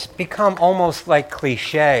become almost like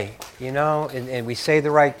cliche, and we say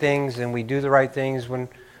the right things and we do the right things when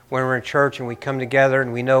we're in church and we come together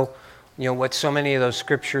and we know, what so many of those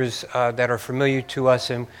scriptures that are familiar to us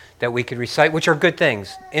and that we could recite, which are good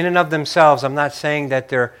things. In and of themselves, I'm not saying that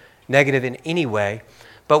they're negative in any way,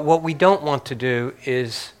 but what we don't want to do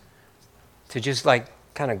is to just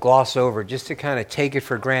kind of gloss over, just to kind of take it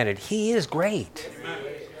for granted. He is great.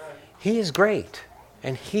 He is great.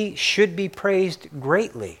 And He should be praised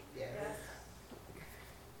greatly.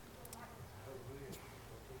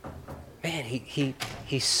 Man,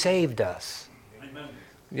 He saved us.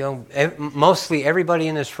 Mostly everybody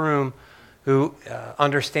in this room who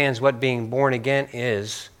understands what being born again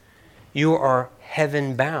is, you are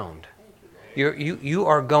heaven bound. You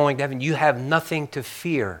are going to heaven. You have nothing to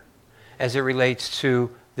fear as it relates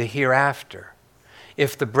to the hereafter.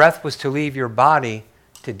 If the breath was to leave your body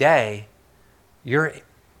today, you're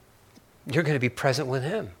going to be present with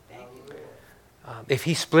Him. If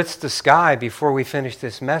He splits the sky before we finish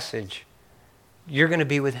this message, you're going to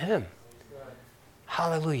be with Him.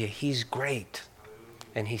 Hallelujah. He's great.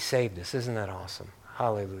 And He saved us. Isn't that awesome?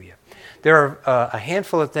 Hallelujah. There are a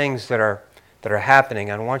handful of things that are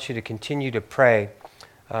happening. I want you to continue to pray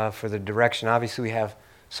for the direction. Obviously, we have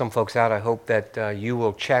some folks out. I hope that you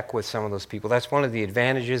will check with some of those people. That's one of the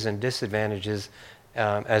advantages and disadvantages,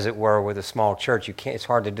 as it were, with a small church. It's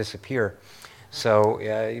hard to disappear. So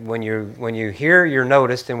when you're here, you're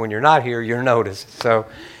noticed, and when you're not here, you're noticed. So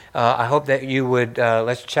I hope that you would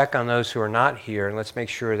let's check on those who are not here, and let's make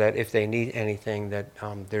sure that if they need anything, that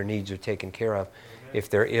their needs are taken care of. If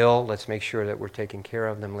they're ill, let's make sure that we're taking care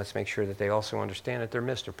of them. Let's make sure that they also understand that they're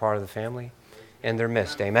missed, they're part of the family, and they're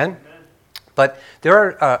missed. Amen? But there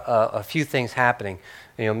are a few things happening.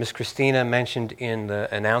 Miss Christina mentioned in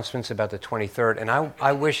the announcements about the 23rd, and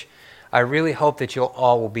I really hope that you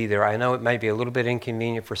all will be there. I know it might be a little bit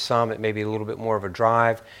inconvenient for some. It may be a little bit more of a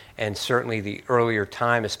drive, and certainly the earlier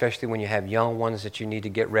time, especially when you have young ones that you need to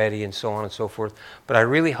get ready and so on and so forth. But I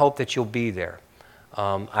really hope that you'll be there.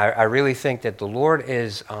 I really think that the Lord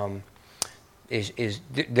is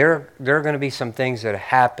there are going to be some things that are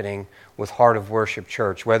happening with Heart of Worship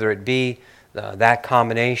Church, whether it be that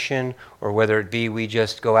combination or whether it be we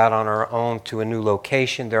just go out on our own to a new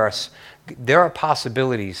location. There are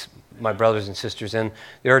possibilities, my brothers and sisters, and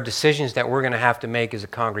there are decisions that we're going to have to make as a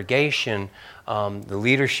congregation. The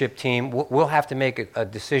leadership team, we'll have to make a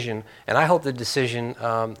decision, and I hope the decision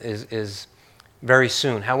is very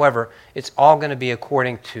soon. However, it's all going to be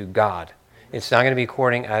according to God. It's not going to be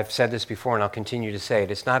according, I've said this before and I'll continue to say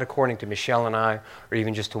it, it's not according to Michelle and I or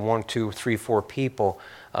even just to 1, 2, 3, 4 people.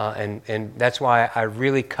 And that's why I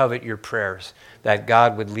really covet your prayers, that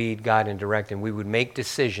God would lead, guide, and direct, and we would make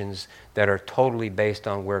decisions that are totally based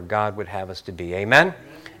on where God would have us to be. Amen?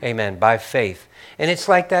 Amen. Amen. By faith. And it's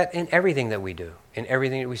like that in everything that we do, in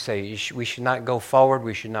everything that we say. We should not go forward,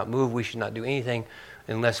 we should not move, we should not do anything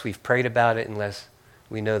unless we've prayed about it, unless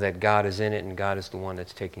we know that God is in it and God is the one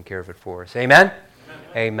that's taking care of it for us. Amen?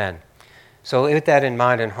 Amen? Amen. So with that in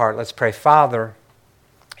mind and heart, let's pray. Father,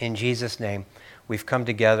 in Jesus' name, we've come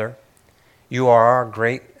together. You are our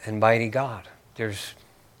great and mighty God. There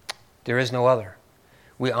is no other.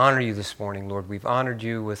 We honor you this morning, Lord. We've honored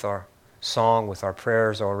you with our song, with our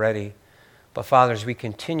prayers already. But Father, as we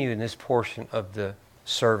continue in this portion of the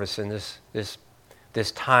service and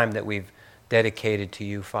this time that we've dedicated to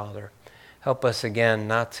you, Father, help us again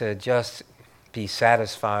not to just be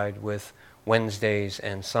satisfied with Wednesdays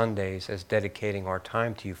and Sundays as dedicating our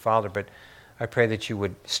time to you, Father, but I pray that you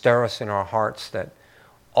would stir us in our hearts that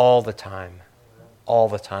all the time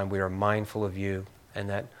we are mindful of you and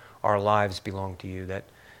that our lives belong to you, that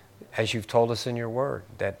as you've told us in your word,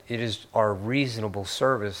 that it is our reasonable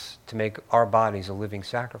service to make our bodies a living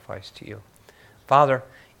sacrifice to you. Father,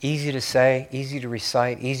 easy to say, easy to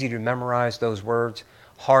recite, easy to memorize those words,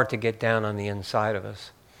 hard to get down on the inside of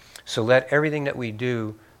us. So let everything that we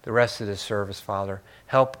do the rest of this service, Father,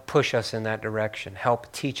 help push us in that direction.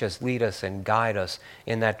 Help teach us, lead us, and guide us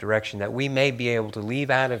in that direction, that we may be able to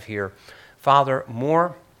leave out of here, Father,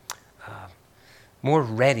 more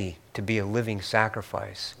ready to be a living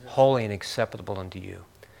sacrifice, holy and acceptable unto you.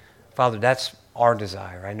 Father, that's our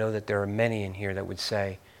desire. I know that there are many in here that would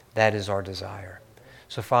say that is our desire.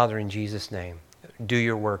 So, Father, in Jesus' name, do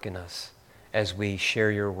your work in us as we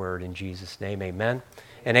share your word in Jesus' name. Amen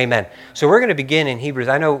and amen. So we're going to begin in Hebrews.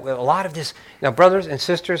 I know a lot of this. Now, brothers and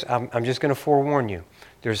sisters, I'm just going to forewarn you.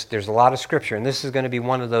 There's a lot of Scripture, and this is going to be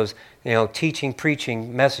one of those, teaching,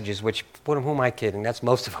 preaching messages, which, who am I kidding? That's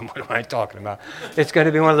most of them. What am I talking about? It's going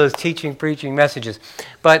to be one of those teaching, preaching messages.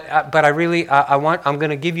 But I'm going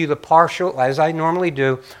to give you the partial, as I normally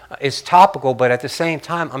do. It's topical, but at the same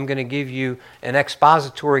time, I'm going to give you an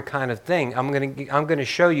expository kind of thing. I'm going to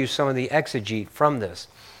show you some of the exegete from this,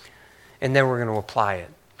 and then we're going to apply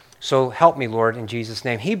it. So help me, Lord, in Jesus'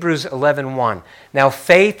 name. Hebrews 11:1. Now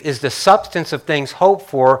faith is the substance of things hoped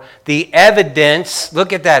for, the evidence,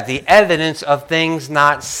 look at that, the evidence of things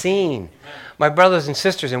not seen. My brothers and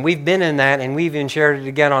sisters, and we've been in that, and we've even shared it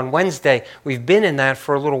again on Wednesday, we've been in that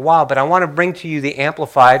for a little while, but I want to bring to you the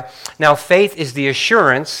Amplified. Now faith is the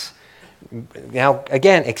assurance. Now,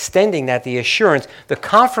 again, extending that, the assurance, the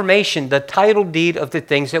confirmation, the title deed of the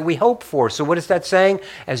things that we hope for. So what is that saying?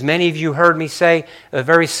 As many of you heard me say, a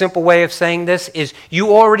very simple way of saying this is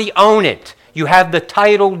you already own it. You have the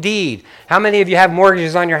title deed. How many of you have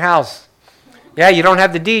mortgages on your house? Yeah, you don't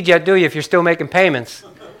have the deed yet, do you, if you're still making payments?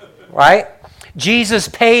 Right? Jesus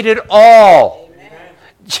paid it all.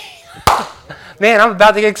 Amen. Man, I'm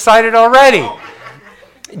about to get excited already.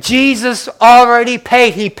 Jesus already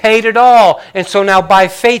paid. He paid it all. And so now by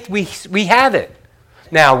faith we have it.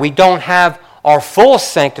 Now we don't have our full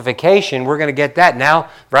sanctification. We're going to get that now,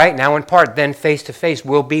 right? Now in part. Then face to face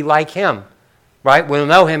we'll be like Him. Right? We'll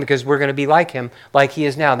know Him because we're going to be like Him, like He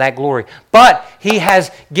is now, that glory. But He has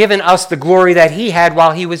given us the glory that He had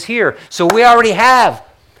while He was here. So we already have.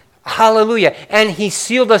 Hallelujah. And He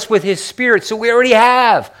sealed us with His Spirit. So we already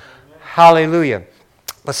have. Hallelujah.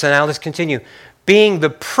 But so now let's continue. Being the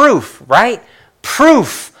proof, right?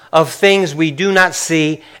 Proof of things we do not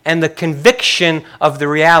see and the conviction of the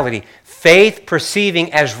reality. Faith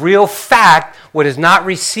perceiving as real fact what is not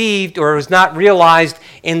received or is not realized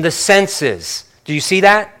in the senses. Do you see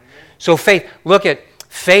that? So faith, look at,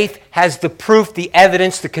 faith has the proof, the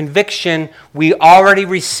evidence, the conviction. We already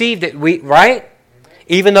received it, right?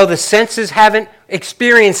 Even though the senses haven't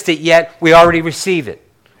experienced it yet, we already receive it.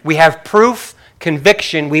 We have proof,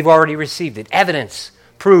 conviction, we've already received it. Evidence,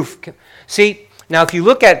 proof. See, now if you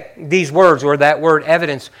look at these words, or that word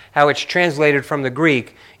evidence, how it's translated from the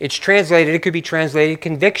Greek, it could be translated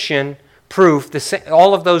conviction, proof,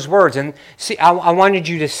 all of those words. And see, I wanted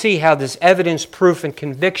you to see how this evidence, proof, and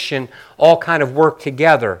conviction all kind of work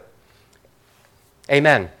together.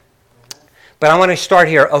 Amen. But I want to start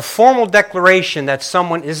here. A formal declaration that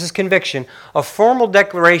someone, this is conviction, a formal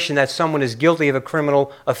declaration that someone is guilty of a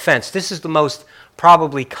criminal offense. This is the most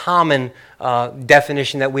probably common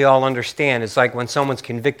definition that we all understand. It's like when someone's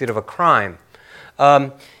convicted of a crime.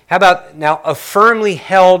 How about now a firmly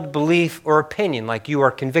held belief or opinion, like you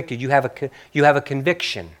are convicted. You have a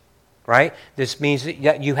conviction, right? This means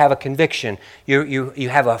that you have a conviction. You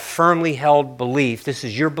have a firmly held belief. This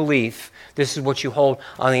is your belief. This is what you hold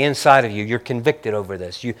on the inside of you. You're convicted over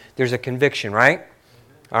this. There's a conviction, right?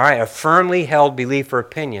 All right, a firmly held belief or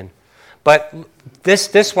opinion. But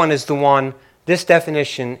this one is the one, this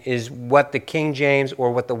definition is what the King James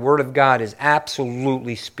or what the Word of God is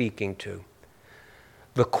absolutely speaking to.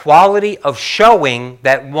 The quality of showing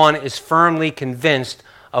that one is firmly convinced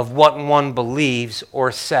of what one believes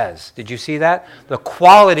or says. Did you see that? The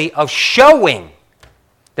quality of showing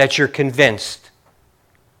that you're convinced.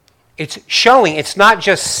 It's showing. It's not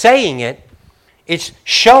just saying it. It's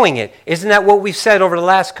showing it. Isn't that what we've said over the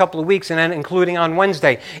last couple of weeks and then including on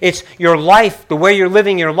Wednesday? It's your life, the way you're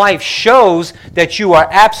living your life shows that you are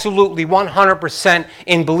absolutely 100%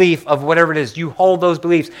 in belief of whatever it is. You hold those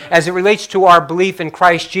beliefs. As it relates to our belief in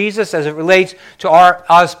Christ Jesus, as it relates to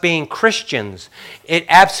us being Christians, it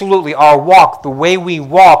absolutely, our walk, the way we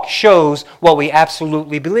walk shows what we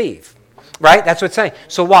absolutely believe. Right? That's what it's saying.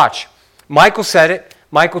 So watch. Michael said it.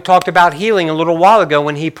 Michael talked about healing a little while ago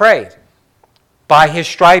when he prayed. By His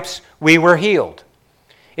stripes we were healed.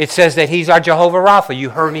 It says that He's our Jehovah Rapha. You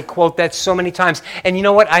heard me quote that so many times. And you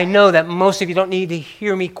know what? I know that most of you don't need to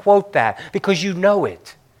hear me quote that because you know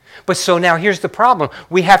it. But so now here's the problem.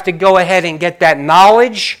 We have to go ahead and get that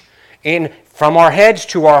knowledge from our heads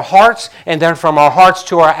to our hearts and then from our hearts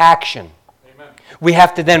to our action. Amen. We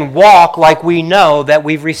have to then walk like we know that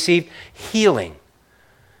we've received healing.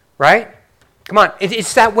 Right? Come on.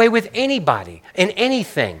 It's that way with anybody in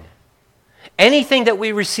anything. Anything that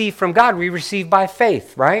we receive from God, we receive by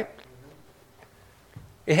faith, right?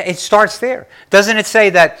 It starts there. Doesn't it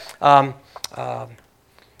say that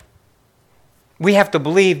we have to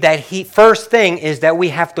believe that first thing is that we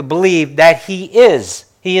have to believe that He is.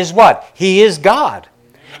 He is what? He is God.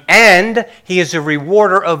 And He is a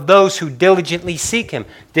rewarder of those who diligently seek Him.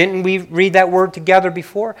 Didn't we read that word together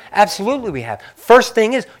before? Absolutely we have. First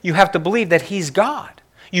thing is, you have to believe that He's God.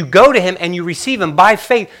 You go to Him and you receive Him by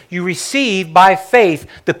faith. You receive by faith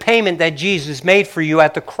the payment that Jesus made for you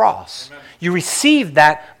at the cross. Amen. You receive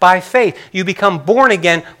that by faith. You become born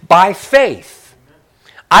again by faith.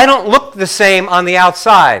 Amen. I don't look the same on the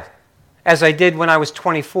outside as I did when I was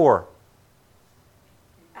 24.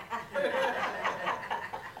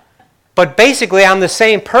 But basically, I'm the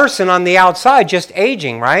same person on the outside, just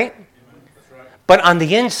aging, right? But on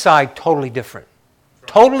the inside, totally different.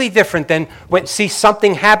 Totally different than when, see,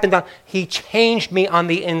 something happened. He changed me on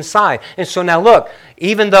the inside. And so now look,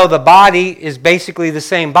 even though the body is basically the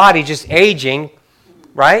same body, just aging,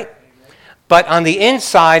 right? But on the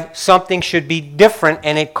inside, something should be different,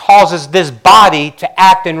 and it causes this body to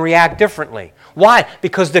act and react differently. Why?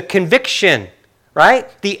 Because the conviction, right?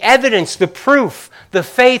 The evidence, the proof, the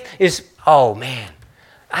faith is, oh man,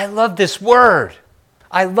 I love this word.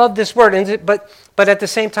 I love this word. But at the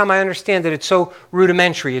same time, I understand that it's so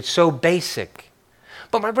rudimentary, it's so basic.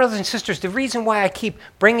 But my brothers and sisters, the reason why I keep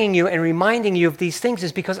bringing you and reminding you of these things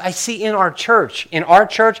is because I see in our church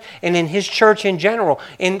and in His church in general,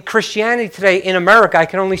 in Christianity today, in America, I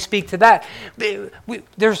can only speak to that.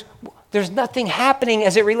 There's nothing happening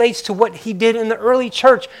as it relates to what He did in the early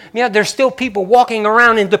church. Yeah, there's still people walking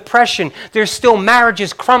around in depression. There's still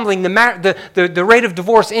marriages crumbling. The rate of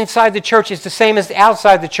divorce inside the church is the same as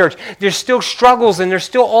outside the church. There's still struggles, and there's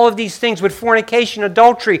still all of these things with fornication,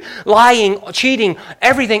 adultery, lying, cheating,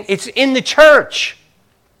 everything. It's in the church.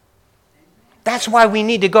 That's why we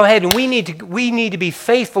need to go ahead and we need to be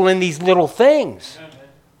faithful in these little things.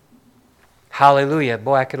 Hallelujah.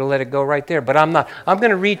 Boy, I could have let it go right there, but I'm not. I'm going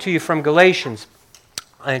to read to you from Galatians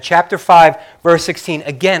in chapter 5, verse 16.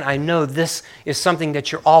 Again, I know this is something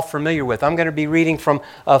that you're all familiar with. I'm going to be reading from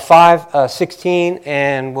 5:16,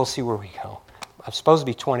 and we'll see where we go. I'm supposed to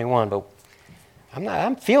be 21, but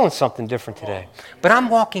I'm feeling something different today. But I'm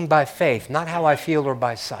walking by faith, not how I feel or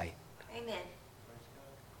by sight. Amen.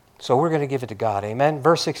 So we're going to give it to God. Amen.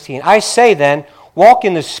 Verse 16. I say then, walk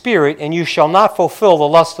in the Spirit, and you shall not fulfill the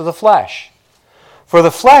lust of the flesh. For the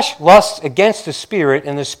flesh lusts against the Spirit,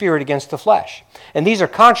 and the Spirit against the flesh. And these are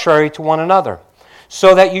contrary to one another,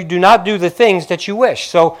 so that you do not do the things that you wish.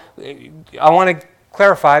 So I want to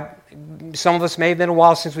clarify, some of us may have been a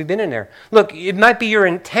while since we've been in there. Look, it might be your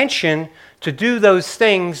intention to do those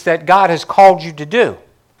things that God has called you to do.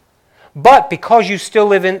 But because you still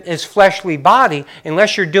live in His fleshly body,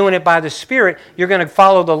 unless you're doing it by the Spirit, you're going to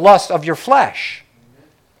follow the lust of your flesh.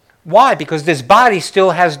 Why? Because this body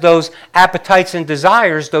still has those appetites and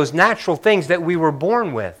desires, those natural things that we were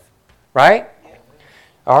born with. Right?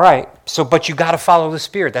 All right. So, but you got to follow the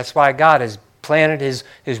Spirit. That's why God has planted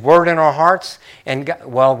His Word in our hearts. And,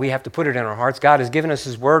 well, we have to put it in our hearts. God has given us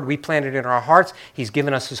His Word. We planted it in our hearts. He's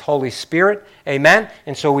given us His Holy Spirit. Amen?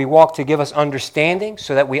 And so we walk to give us understanding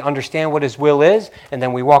so that we understand what His will is. And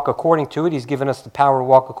then we walk according to it. He's given us the power to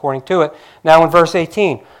walk according to it. Now in verse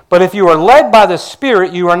 18. But if you are led by the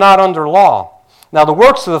Spirit, you are not under law. Now the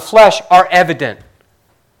works of the flesh are evident.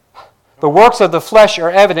 The works of the flesh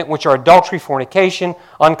are evident, which are adultery, fornication,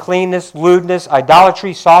 uncleanness, lewdness,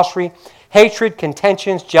 idolatry, sorcery, hatred,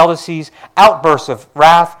 contentions, jealousies, outbursts of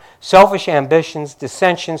wrath, selfish ambitions,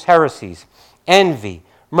 dissensions, heresies, envy,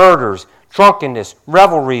 murders, drunkenness,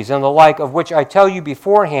 revelries, and the like, of which I tell you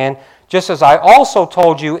beforehand, just as I also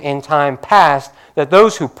told you in time past, that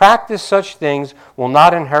those who practice such things will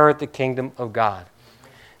not inherit the kingdom of God.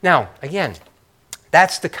 Now, again,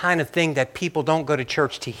 that's the kind of thing that people don't go to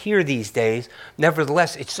church to hear these days.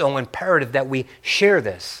 Nevertheless, it's so imperative that we share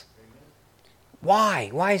this. Why?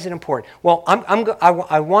 Why is it important? Well,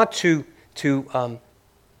 I want to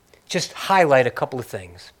just highlight a couple of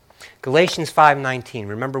things. Galatians 5:19.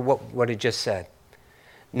 Remember what it just said.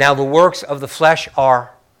 Now the works of the flesh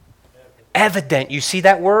are evident. You see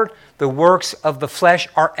that word? The works of the flesh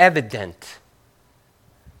are evident.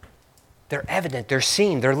 They're evident. They're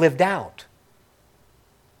seen. They're lived out.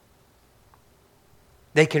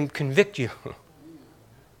 They can convict you.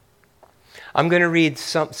 I'm going to read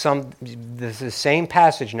the same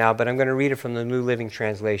passage now, but I'm going to read it from the New Living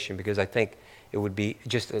Translation because I think it would be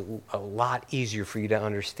just a lot easier for you to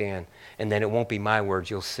understand. And then it won't be my words,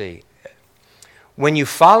 you'll see. When you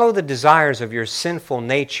follow the desires of your sinful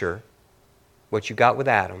nature, what you got with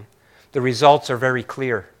Adam, the results are very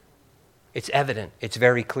clear. It's evident. It's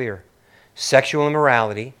very clear. Sexual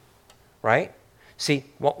immorality, right? See,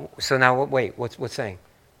 so now wait, what's saying?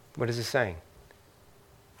 What is it saying?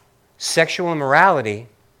 Sexual immorality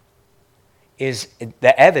is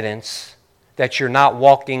the evidence that you're not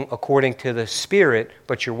walking according to the Spirit,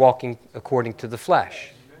 but you're walking according to the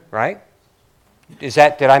flesh, right? Did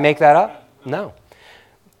I make that up? No.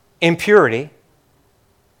 Impurity,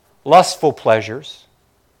 lustful pleasures,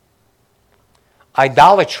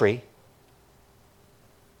 Idolatry.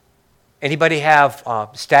 Anybody have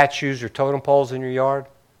statues or totem poles in your yard?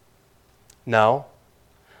 No.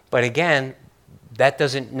 But again, that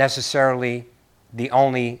doesn't necessarily the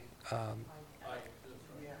only,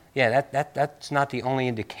 that's not the only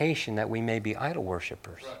indication that we may be idol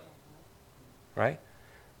worshipers. Right?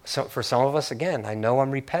 So for some of us, again, I know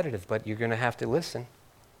I'm repetitive, but you're going to have to listen.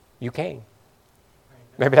 You came.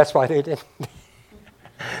 Maybe that's why they didn't.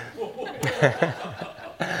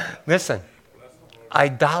 Listen,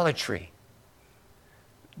 idolatry.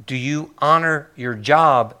 Do you honor your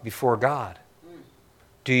job before God?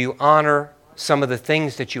 Do you honor some of the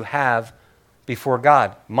things that you have before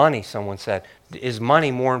God? Money, someone said. Is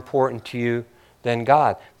money more important to you than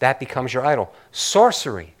God? That becomes your idol.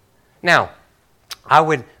 Sorcery. Now, I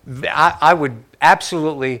would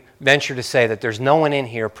absolutely venture to say that there's no one in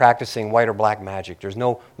here practicing white or black magic. There's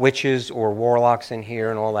no witches or warlocks in here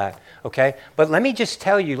and all that, okay? But let me just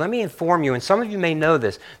tell you, let me inform you, and some of you may know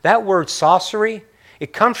this, that word sorcery,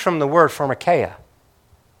 it comes from the word pharmakeia,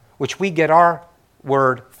 which we get our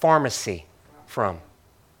word pharmacy from.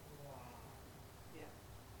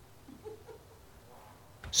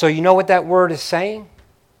 So you know what that word is saying?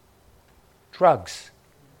 Drugs,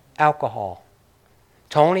 alcohol.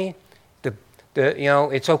 Tony,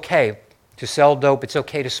 it's okay to sell dope. It's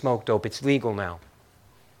okay to smoke dope. It's legal now.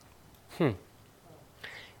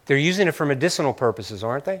 They're using it for medicinal purposes,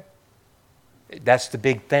 aren't they? That's the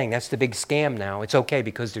big thing. That's the big scam now. It's okay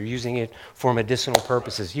because they're using it for medicinal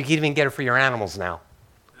purposes. You can even get it for your animals now.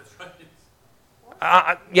 That's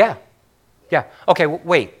right. Yeah. Okay,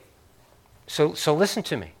 wait. So listen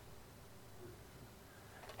to me.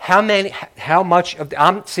 I'm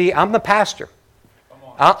the pastor.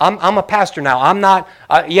 I'm a pastor now. I'm not,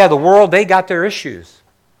 the world, they got their issues.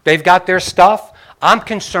 They've got their stuff. I'm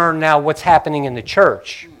concerned now what's happening in the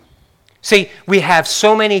church. See, we have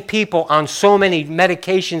so many people on so many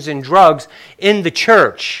medications and drugs in the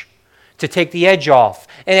church to take the edge off.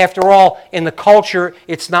 And after all, in the culture,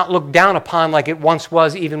 it's not looked down upon like it once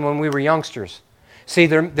was even when we were youngsters. See,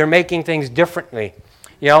 they're making things differently.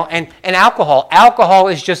 And alcohol. Alcohol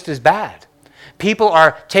is just as bad. People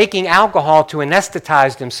are taking alcohol to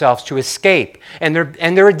anesthetize themselves, to escape, and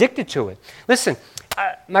they're addicted to it. Listen,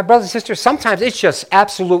 my brothers and sisters, sometimes it's just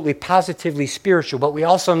absolutely, positively spiritual, but we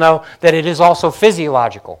also know that it is also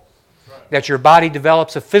physiological, that your body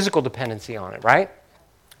develops a physical dependency on it, right?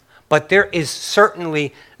 But there is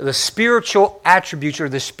certainly the spiritual attributes or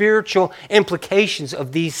the spiritual implications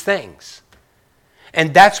of these things.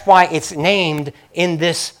 And that's why it's named in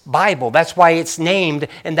this Bible. That's why it's named,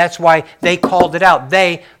 and that's why they called it out.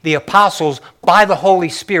 They, the apostles, by the Holy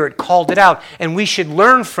Spirit, called it out. And we should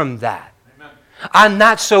learn from that. Amen. I'm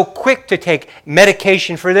not so quick to take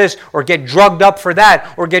medication for this or get drugged up for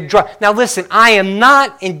that or get drugged. Now listen, I am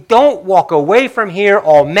not, and don't walk away from here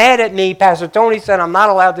all mad at me. Pastor Tony said I'm not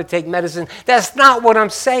allowed to take medicine. That's not what I'm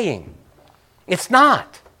saying. It's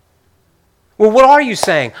not. Well, what are you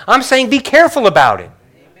saying? I'm saying be careful about it.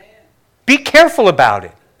 Amen. Be careful about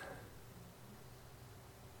it.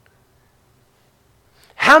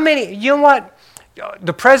 How many, you know what?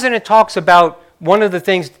 The president talks about one of the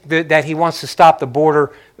things that he wants to stop the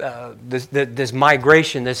border, this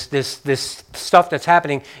migration, this stuff that's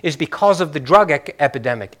happening is because of the drug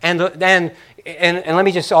epidemic. And let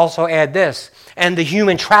me just also add this, and the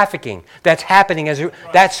human trafficking that's happening.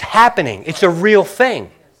 That's happening. It's a real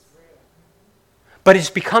thing. But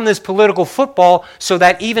it's become this political football so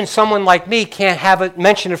that even someone like me can't have it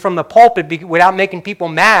mention it from the pulpit without making people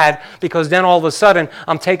mad, because then all of a sudden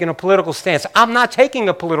I'm taking a political stance. I'm not taking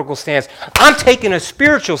a political stance. I'm taking a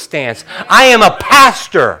spiritual stance. I am a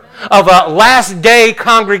pastor of a last day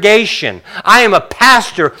congregation. I am a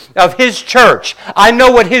pastor of his church. I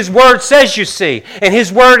know what his word says, you see. And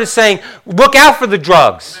his word is saying, look out for the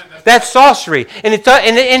drugs. That's sorcery.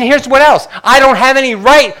 And here's what else. I don't have any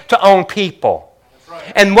right to own people.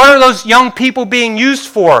 And what are those young people being used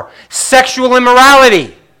for? Sexual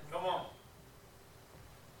immorality. Come on.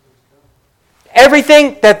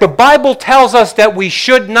 Everything that the Bible tells us that we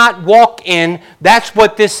should not walk in, that's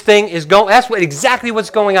what this thing is going. That's exactly what's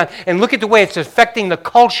going on. And look at the way it's affecting the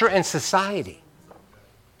culture and society.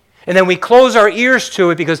 And then we close our ears to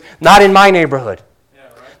it because not in my neighborhood,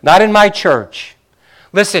 not in my church.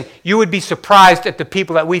 Listen, you would be surprised at the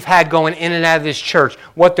people that we've had going in and out of this church,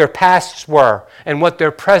 what their pasts were and what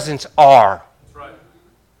their presents are. That's right.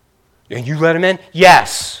 And you let them in?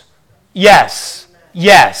 Yes. Yes.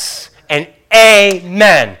 Yes. And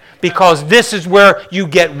amen. Because this is where you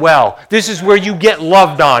get well. This is where you get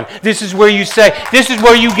loved on. This is where you say, this is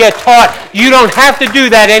where you get taught. You don't have to do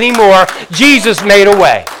that anymore. Jesus made a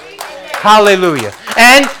way. Hallelujah.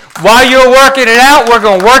 And while you're working it out, we're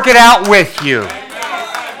going to work it out with you.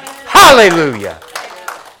 Hallelujah.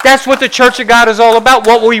 That's what the church of God is all about.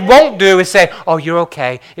 What we won't do is say, oh, you're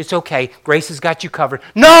okay. It's okay. Grace has got you covered.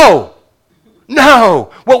 No.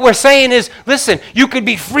 No. What we're saying is, listen, you could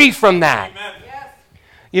be free from that. Amen.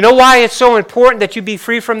 You know why it's so important that you be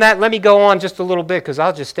free from that? Let me go on just a little bit because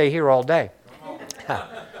I'll just stay here all day.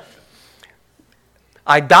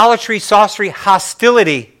 Idolatry, sorcery,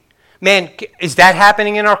 hostility. Man, is that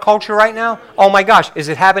happening in our culture right now? Oh my gosh, is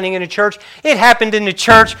it happening in the church? It happened in the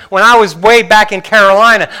church when I was way back in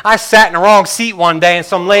Carolina. I sat in the wrong seat one day and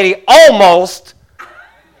some lady almost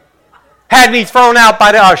had me thrown out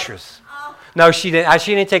by the ushers. No, she didn't.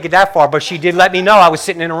 She didn't take it that far, but she did let me know I was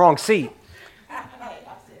sitting in the wrong seat.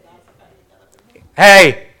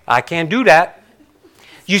 Hey, I can't do that.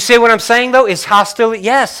 You see what I'm saying, though? Is hostility?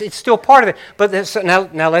 Yes, it's still part of it. But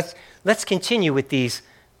now let's continue with these,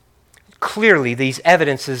 clearly, these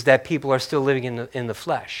evidences that people are still living in the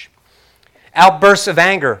flesh. Outbursts of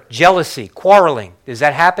anger, jealousy, quarreling. Is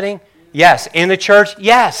that happening? Yes. In the church?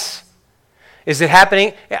 Yes. Is it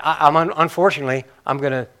happening? Unfortunately, I'm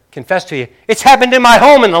going to confess to you, it's happened in my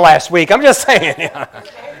home in the last week. I'm just saying.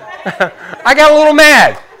 I got a little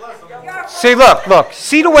mad. See, look.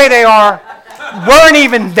 See the way they are? Weren't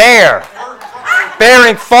even there.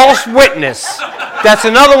 Bearing false witness. That's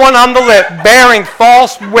another one on the list. Bearing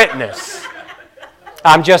false witness.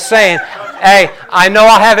 I'm just saying, hey, I know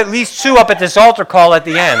I'll have at least 2 up at this altar call at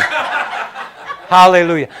the end.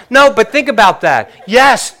 Hallelujah. No, but think about that.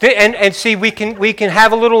 Yes, and see, we can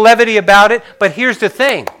have a little levity about it, but here's the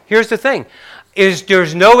thing. Is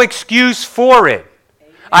there's no excuse for it.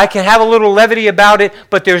 I can have a little levity about it,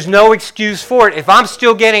 but there's no excuse for it. If I'm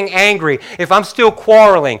still getting angry, if I'm still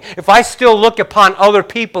quarreling, if I still look upon other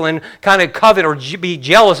people and kind of covet or be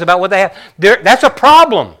jealous about what they have, that's a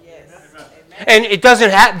problem. And it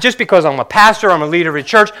doesn't happen just because I'm a pastor, I'm a leader of a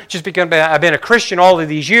church, just because I've been a Christian all of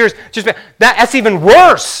these years. That's even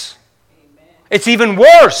worse. It's even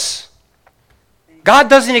worse. God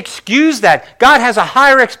doesn't excuse that. God has a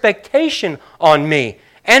higher expectation on me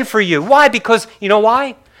and for you. Why? Because, you know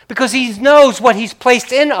why? Because He knows what He's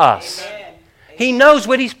placed in us. Amen. He knows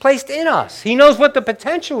what He's placed in us. He knows what the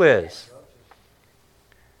potential is.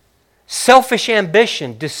 Selfish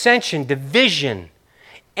ambition, dissension, division,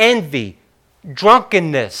 envy,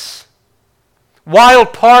 drunkenness,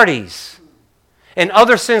 wild parties, and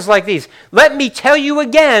other sins like these. Let me tell you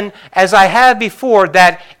again, as I have before,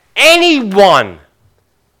 that anyone,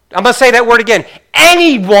 I'm going to say that word again,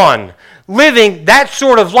 anyone living that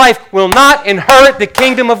sort of life will not inherit the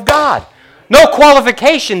kingdom of God. No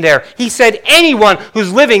qualification there. He said anyone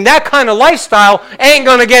who's living that kind of lifestyle ain't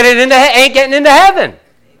getting into heaven.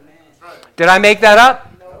 Did I make that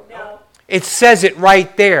up? No. It says it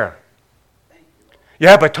right there.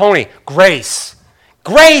 Yeah, but Tony, grace.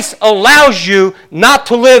 Grace allows you not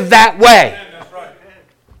to live that way.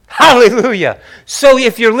 Hallelujah. So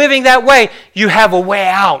if you're living that way, you have a way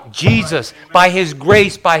out. Jesus, by His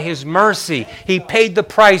grace, by His mercy, He paid the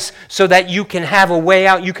price so that you can have a way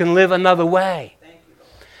out. You can live another way.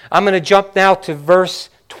 I'm going to jump now to verse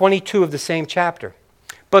 22 of the same chapter.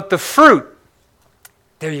 But the fruit,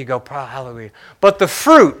 there you go, hallelujah. But the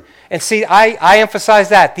fruit, and see, I emphasize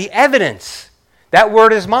that. The evidence, that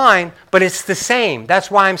word is mine, but it's the same.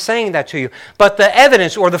 That's why I'm saying that to you. But the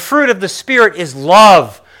evidence or the fruit of the Spirit is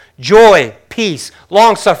love, joy, peace,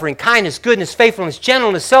 long-suffering, kindness, goodness, faithfulness,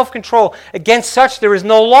 gentleness, self-control. Against such there is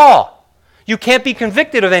no law. You can't be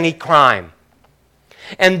convicted of any crime.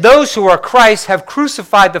 And those who are Christ have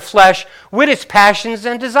crucified the flesh with its passions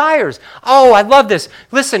and desires. Oh, I love this.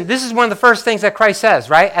 Listen, this is one of the first things that Christ says,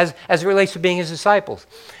 right, as it relates to being His disciples.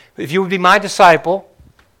 If you would be my disciple,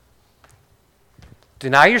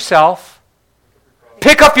 deny yourself,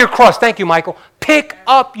 pick up your cross. Thank you, Michael. Pick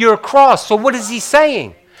up your cross. So what is He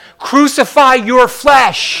saying? Crucify your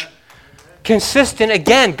flesh. Consistent.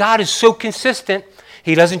 Again, God is so consistent.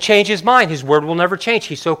 He doesn't change His mind. His word will never change.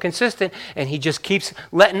 He's so consistent, and He just keeps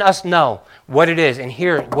letting us know what it is and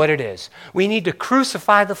hear what it is. We need to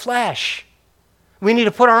crucify the flesh. We need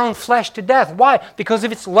to put our own flesh to death. Why? Because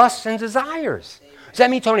of its lusts and desires. Does that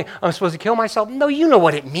mean, Tony, I'm supposed to kill myself? No, you know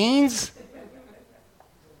what it means.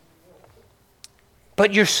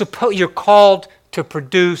 But you're called to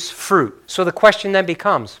produce fruit. So the question then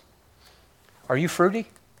becomes, are you fruity?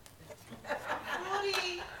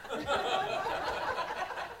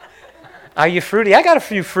 Are you fruity? I got a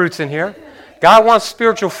few fruits in here. God wants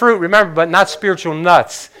spiritual fruit, remember, but not spiritual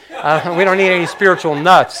nuts. We don't need any spiritual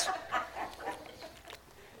nuts.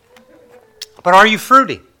 But are you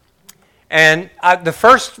fruity? And the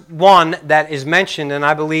first one that is mentioned, and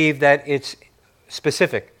I believe that it's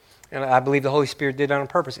specific, and I believe the Holy Spirit did that on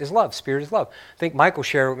purpose, is love. Spirit is love. I think Michael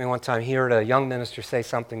shared with me one time, he heard a young minister say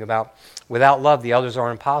something about, without love, the others are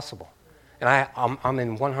impossible. And I'm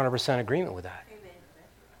in 100% agreement with that. Amen.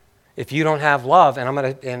 If you don't have love,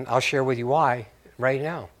 and I'll share with you why right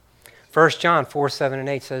now. 1 John 4, 7, and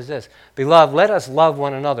 8 says this, Beloved, let us love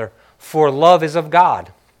one another, for love is of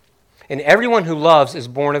God. And everyone who loves is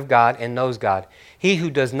born of God and knows God. He who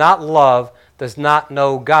does not love does not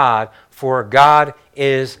know God, for God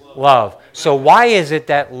is love. So why is it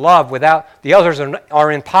that love without, the others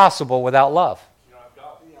are impossible without love?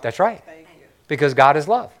 That's right. Because God is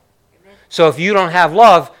love. So if you don't have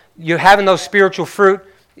love, you're having those spiritual fruit,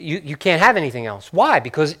 you can't have anything else. Why?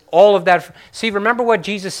 Because all of that, see, remember what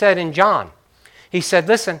Jesus said in John. He said,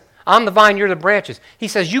 listen, I'm the vine, you're the branches. He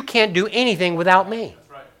says, you can't do anything without me. That's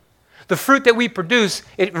right. The fruit that we produce,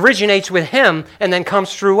 it originates with Him and then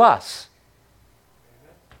comes through us.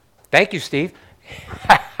 Thank you, Steve.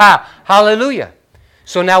 Hallelujah.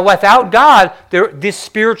 So now without God, this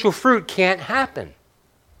spiritual fruit can't happen.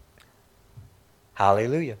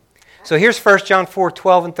 Hallelujah. So here's 1 John 4,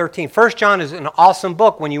 12 and 13. 1 John is an awesome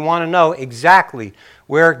book when you want to know exactly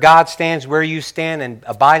where God stands, where you stand, and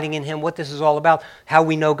abiding in Him, what this is all about, how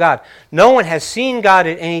we know God. No one has seen God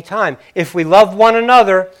at any time. If we love one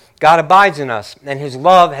another, God abides in us, and His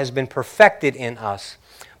love has been perfected in us.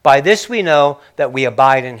 By this we know that we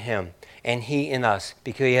abide in Him, and He in us,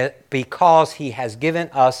 because He has given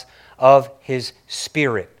us of His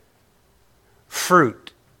Spirit.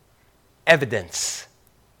 Fruit, evidence.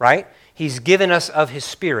 Right? He's given us of His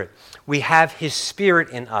Spirit. We have His Spirit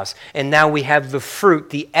in us. And now we have the fruit,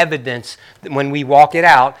 the evidence. When we walk it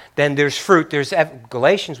out, then there's fruit. There's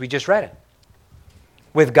Galatians, we just read it.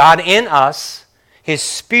 With God in us, His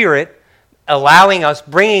Spirit allowing us,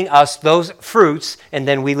 bringing us those fruits, and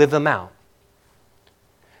then we live them out.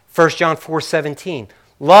 1 John 4:17.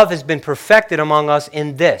 Love has been perfected among us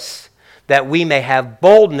in this, that we may have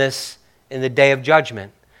boldness in the day of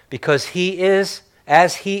judgment. Because He is...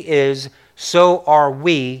 As He is, so are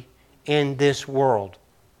we in this world.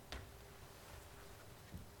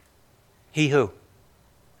 He who?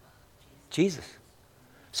 Jesus.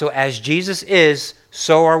 So as Jesus is,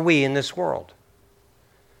 so are we in this world.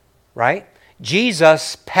 Right?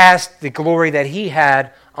 Jesus passed the glory that He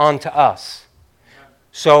had on to us.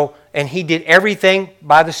 So, and He did everything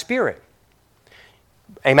by the Spirit.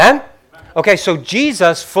 Amen? Okay, so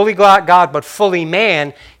Jesus, fully God but fully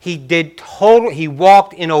man, He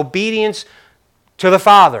walked in obedience to the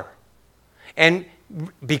Father. And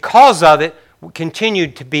because of it,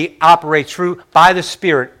 continued to operate through by the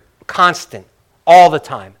Spirit, constant, all the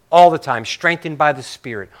time, strengthened by the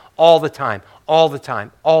Spirit, all the time.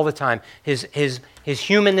 His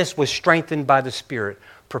humanness was strengthened by the Spirit,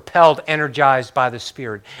 propelled, energized by the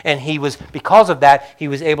Spirit. And because of that, He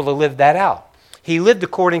was able to live that out. He lived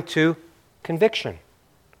according to conviction.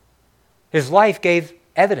 His life gave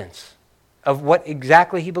evidence of what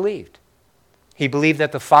exactly He believed. He believed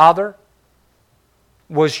that the Father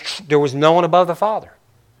there was no one above the Father.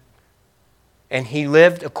 And He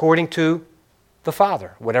lived according to the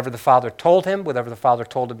Father. Whatever the Father told Him, whatever the Father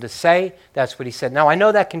told Him to say, that's what He said. Now, I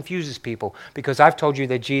know that confuses people because I've told you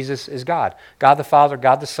that Jesus is God. God the Father,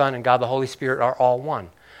 God the Son, and God the Holy Spirit are all one.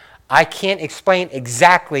 I can't explain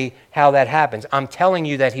exactly how that happens. I'm telling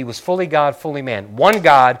you that He was fully God, fully man. One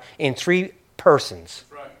God in three persons.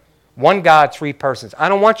 Right. One God, three persons. I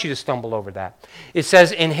don't want you to stumble over that. It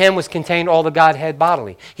says, in Him was contained all the Godhead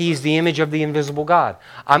bodily. He is the image of the invisible God.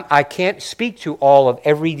 I can't speak to all of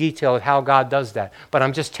every detail of how God does that, but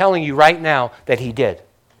I'm just telling you right now that He did. Amen.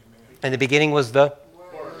 In the beginning was the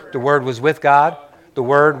Word. The Word was with God. The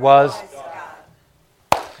Word was...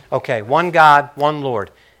 Okay, one God, one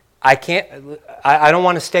Lord. I don't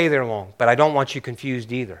want to stay there long, but I don't want you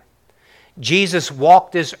confused either. Jesus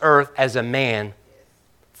walked this earth as a man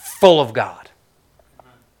full of God.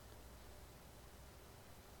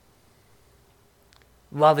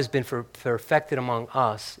 Love has been perfected among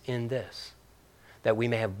us in this, that we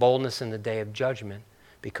may have boldness in the day of judgment,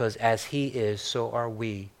 because as He is, so are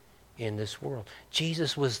we in this world.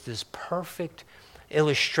 Jesus was this perfect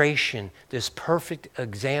illustration, this perfect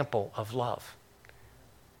example of love.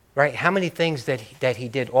 Right? How many things that he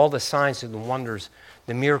did, all the signs and the wonders,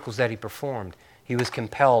 the miracles that He performed, He was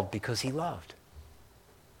compelled because He loved.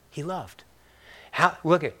 He loved.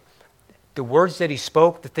 Look at the words that He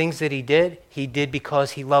spoke, the things that He did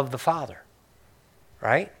because He loved the Father.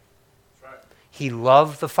 Right? That's right. He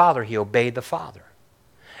loved the Father. He obeyed the Father.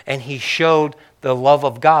 And he showed the love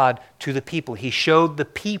of God to the people. He showed the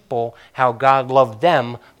people how God loved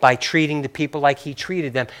them by treating the people like he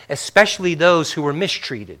treated them, especially those who were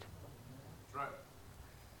mistreated.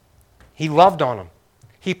 He loved on them.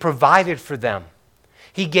 He provided for them.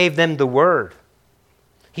 He gave them the word.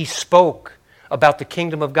 He spoke about the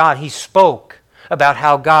kingdom of God. He spoke about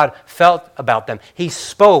how God felt about them. He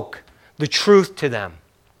spoke the truth to them.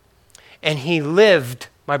 And he lived,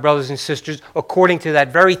 my brothers and sisters, according to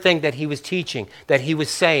that very thing that he was teaching, that he was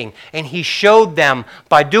saying. And he showed them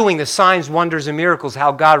by doing the signs, wonders, and miracles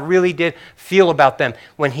how God really did feel about them.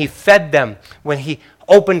 When he fed them, when he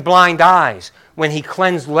opened blind eyes, when he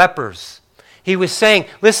cleansed lepers. He was saying,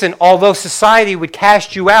 listen, although society would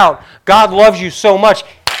cast you out, God loves you so much,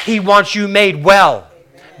 he wants you made well.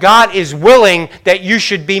 God is willing that you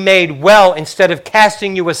should be made well instead of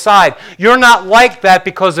casting you aside. You're not like that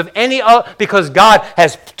because God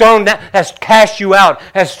has cast you out,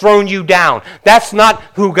 has thrown you down. That's not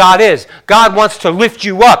who God is. God wants to lift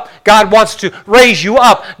you up. God wants to raise you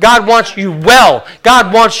up. God wants you well.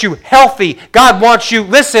 God wants you healthy. God wants you,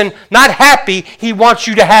 listen, not happy. He wants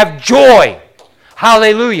you to have joy.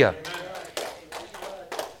 Hallelujah.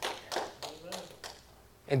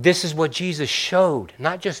 And this is what Jesus showed.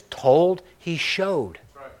 Not just told, he showed.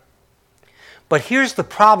 Right. But here's the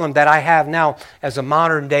problem that I have now as a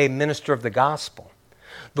modern day minister of the gospel.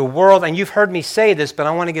 The world, and you've heard me say this, but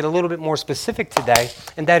I want to get a little bit more specific today,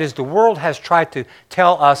 and that is the world has tried to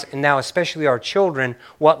tell us, and now especially our children,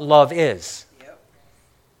 what love is. Yep.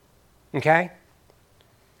 Okay?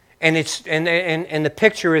 And it's and the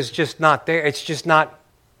picture is just not there. It's just not,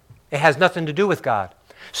 it has nothing to do with God.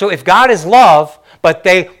 So if God is love, but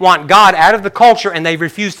they want God out of the culture and they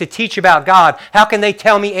refuse to teach about God, how can they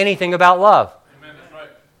tell me anything about love? Amen.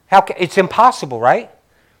 That's right. It's impossible, right?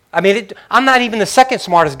 I mean, I'm not even the second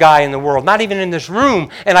smartest guy in the world, not even in this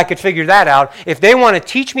room, and I could figure that out. If they want to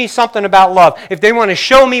teach me something about love, if they want to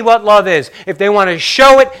show me what love is, if they want to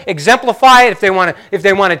show it, exemplify it, if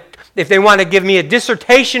they want to give me a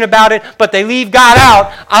dissertation about it, but they leave God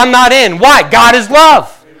out, I'm not in. Why? God is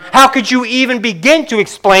love. How could you even begin to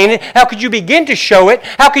explain it? How could you begin to show it?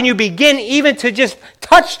 How can you begin even to just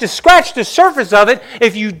scratch the surface of it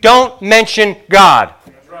if you don't mention God?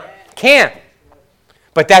 That's right. Can't.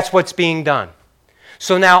 But that's what's being done.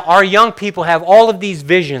 So now our young people have all of these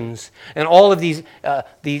visions and all of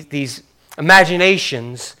these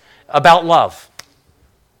imaginations about love.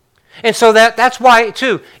 And so that's why,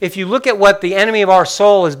 too, if you look at what the enemy of our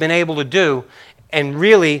soul has been able to do and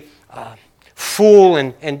really fool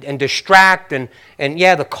and distract and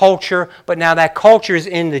the culture, but now that culture is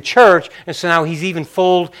in the church, and so now he's even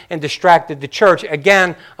fooled and distracted the church.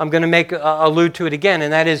 Again, I'm going to allude to it again,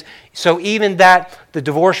 and that is, so even that the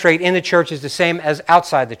divorce rate in the church is the same as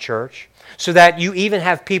outside the church, so that you even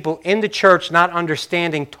have people in the church not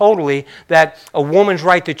understanding totally that a woman's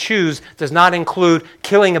right to choose does not include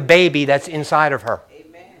killing a baby that's inside of her.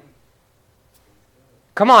 Amen.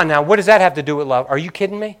 Come on now, what does that have to do with love? Are you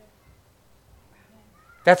kidding me?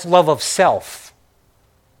 That's love of self,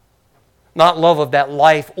 not love of that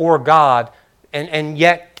life or God. And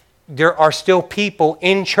yet there are still people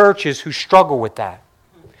in churches who struggle with that.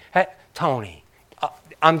 Hey, Tony,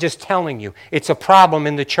 I'm just telling you, it's a problem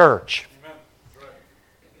in the church.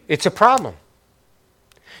 It's a problem.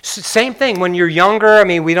 Same thing when you're younger. I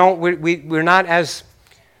mean, we're not as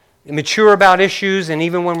mature about issues, and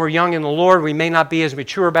even when we're young in the Lord, we may not be as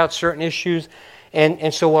mature about certain issues.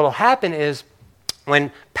 And so what will happen is,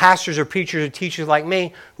 when pastors or preachers or teachers like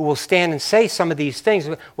me who will stand and say some of these things,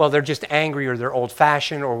 well, they're just angry or they're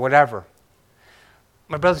old-fashioned or whatever.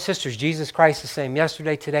 My brothers and sisters, Jesus Christ is the same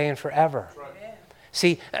yesterday, today, and forever. Right.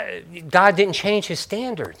 See, God didn't change his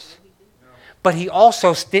standards. But he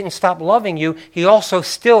also didn't stop loving you. He also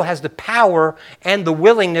still has the power and the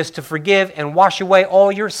willingness to forgive and wash away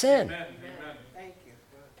all your sin. Amen. Thank you.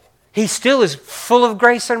 He still is full of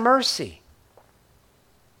grace and mercy.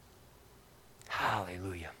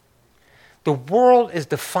 Hallelujah. The world is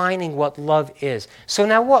defining what love is. So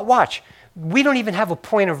now what? Watch. We don't even have a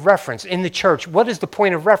point of reference in the church. What is the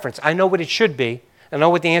point of reference? I know what it should be. I know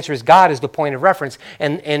what the answer is. God is the point of reference.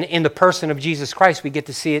 And in the person of Jesus Christ, we get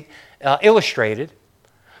to see it illustrated.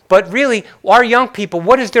 But really, our young people,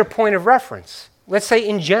 what is their point of reference? Let's say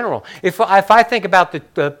in general. If I think about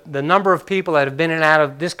the number of people that have been in and out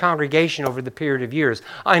of this congregation over the period of years,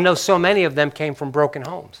 I know so many of them came from broken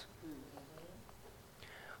homes.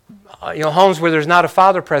 homes where there's not a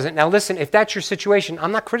father present. Now listen, if that's your situation,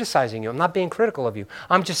 I'm not criticizing you. I'm not being critical of you.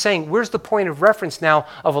 I'm just saying, where's the point of reference now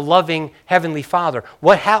of a loving heavenly father?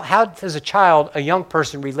 How does a child, a young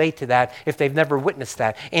person, relate to that if they've never witnessed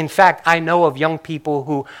that? In fact, I know of young people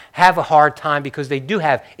who have a hard time because they do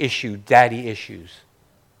have daddy issues.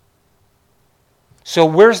 So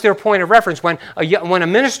where's their point of reference? When a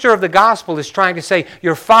minister of the gospel is trying to say,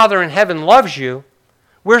 your Father in heaven loves you,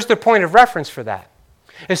 where's their point of reference for that?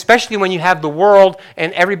 Especially when you have the world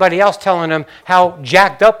and everybody else telling them how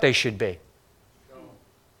jacked up they should be.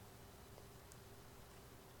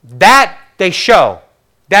 That they show.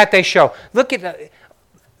 Look at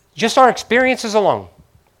just our experiences alone.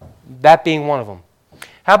 That being one of them.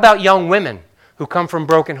 How about young women who come from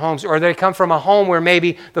broken homes, or they come from a home where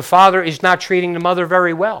maybe the father is not treating the mother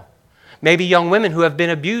very well? Maybe young women who have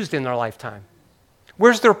been abused in their lifetime.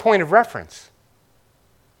 Where's their point of reference?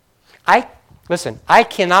 Listen, I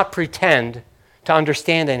cannot pretend to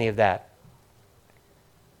understand any of that.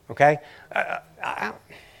 Okay?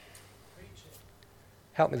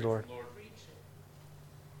 Help me, Lord.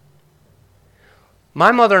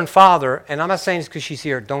 My mother and father, and I'm not saying this because she's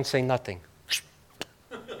here, don't say nothing.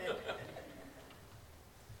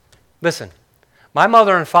 Listen, my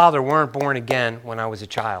mother and father weren't born again when I was a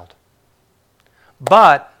child.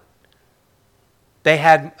 But they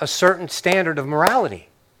had a certain standard of morality.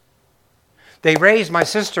 They raised my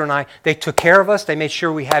sister and I. They took care of us. They made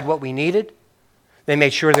sure we had what we needed. They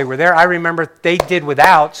made sure they were there. I remember they did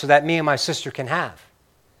without so that me and my sister can have.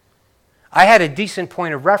 I had a decent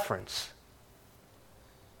point of reference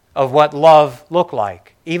of what love looked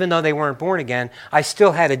like. Even though they weren't born again, I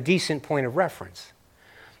still had a decent point of reference.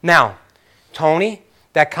 Now, Tony,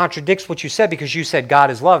 that contradicts what you said because you said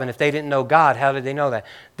God is love. And if they didn't know God, how did they know that?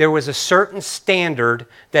 There was a certain standard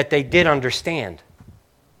that they did understand.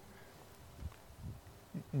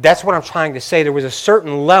 That's what I'm trying to say. There was a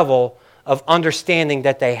certain level of understanding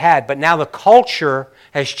that they had. But now the culture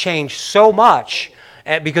has changed so much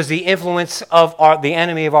because the influence of the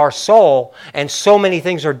enemy of our soul, and so many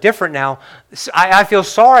things are different now. I feel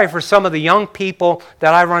sorry for some of the young people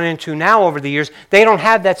that I run into now over the years. They don't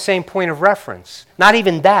have that same point of reference. Not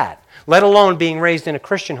even that, let alone being raised in a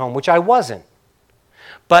Christian home, which I wasn't.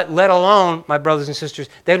 But let alone, my brothers and sisters,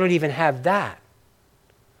 they don't even have that.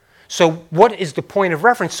 So what is the point of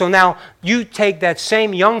reference? So now you take that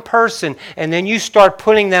same young person and then you start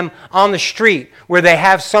putting them on the street where they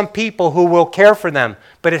have some people who will care for them,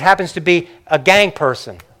 but it happens to be a gang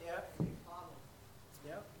person.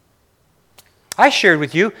 I shared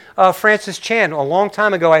with you Francis Chan. A long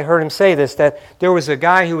time ago I heard him say this, that there was a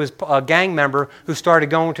guy who was a gang member who started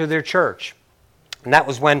going to their church. And that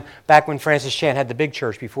was back when Francis Chan had the big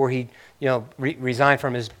church, before he resigned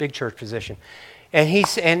from his big church position. And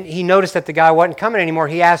he noticed that the guy wasn't coming anymore.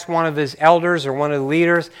 He asked one of his elders or one of the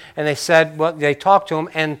leaders, and they talked to him,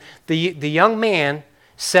 and the young man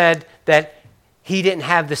said that he didn't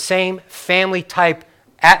have the same family type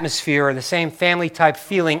atmosphere or the same family type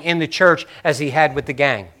feeling in the church as he had with the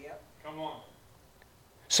gang. Come on.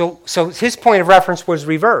 So his point of reference was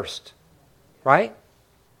reversed, right?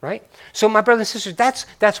 Right? So my brothers and sisters,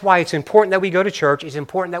 that's why it's important that we go to church. It's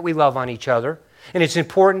important that we love on each other. And it's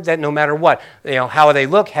important that no matter what, how they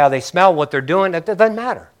look, how they smell, what they're doing, that doesn't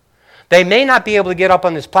matter. They may not be able to get up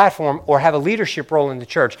on this platform or have a leadership role in the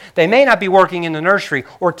church. They may not be working in the nursery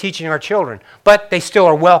or teaching our children, but they still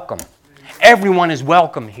are welcome. Everyone is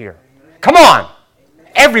welcome here. Come on.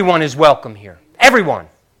 Everyone is welcome here. Everyone.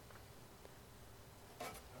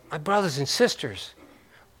 My brothers and sisters,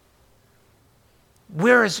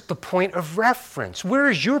 where is the point of reference? Where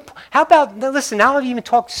is your... How about, listen, now I've even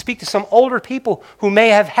speak to some older people who may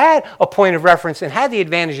have had a point of reference and had the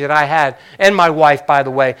advantage that I had, and my wife, by the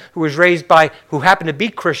way, who happened to be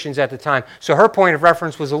Christians at the time. So her point of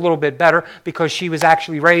reference was a little bit better because she was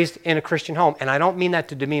actually raised in a Christian home. And I don't mean that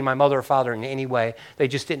to demean my mother or father in any way. They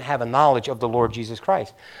just didn't have a knowledge of the Lord Jesus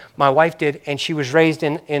Christ. My wife did, and she was raised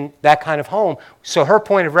in that kind of home. So her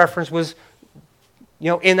point of reference was,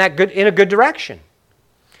 in a good direction.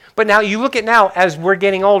 But now you look at now, as we're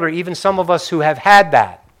getting older, even some of us who have had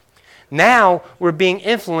that, now we're being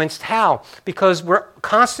influenced. How? Because we're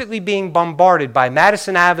constantly being bombarded by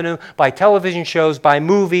Madison Avenue, by television shows, by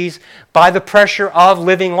movies, by the pressure of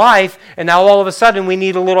living life. And now all of a sudden we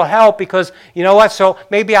need a little help because, you know what, so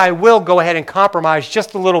maybe I will go ahead and compromise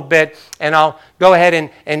just a little bit, and I'll go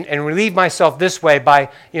ahead and relieve myself this way by,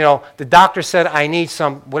 the doctor said I need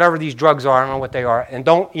some, whatever these drugs are, I don't know what they are, and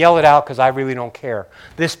don't yell it out because I really don't care.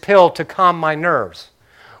 This pill to calm my nerves.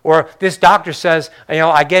 Or this doctor says, I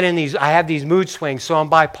have these mood swings, so I'm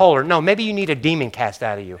bipolar. No, maybe you need a demon cast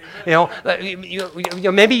out of you.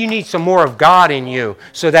 Maybe you need some more of God in you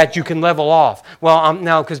so that you can level off. Well,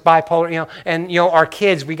 no, because bipolar, and our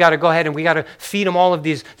kids, we got to go ahead and we got to feed them all of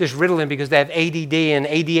this Ritalin because they have ADD and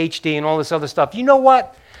ADHD and all this other stuff. You know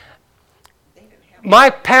what? My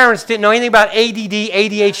parents didn't know anything about ADD,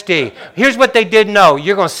 ADHD. Here's what they did know.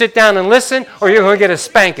 You're going to sit down and listen, or you're going to get a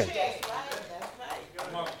spanking.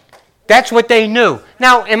 That's what they knew.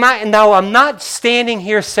 Now, I'm not standing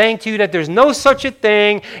here saying to you that there's no such a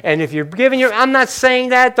thing, and if you're I'm not saying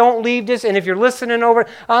that, don't leave this, and if you're listening over,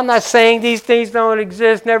 I'm not saying these things don't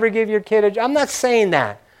exist, never give your kid I'm not saying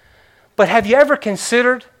that. But have you ever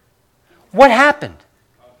considered what happened?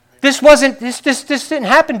 This didn't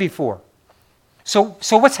happen before. So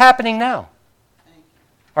what's happening now?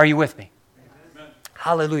 Are you with me?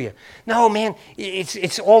 Hallelujah. No, man,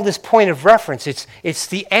 it's all this point of reference. It's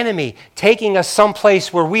the enemy taking us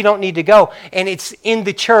someplace where we don't need to go, and it's in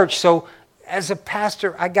the church. So as a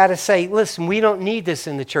pastor, I got to say, listen, we don't need this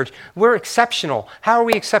in the church. We're exceptional. How are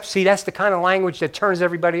we exceptional? See, that's the kind of language that turns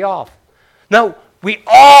everybody off. No, we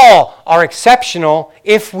all are exceptional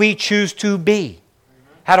if we choose to be.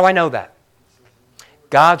 How do I know that?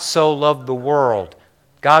 God so loved the world.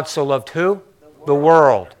 God so loved who? The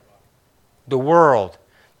world. The world.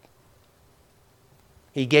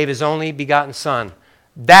 He gave His only begotten Son.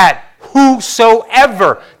 That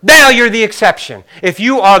whosoever, now you're the exception. If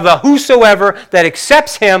you are the whosoever that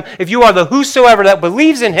accepts Him, if you are the whosoever that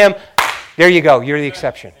believes in Him, there you go, you're the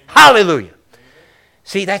exception. Hallelujah.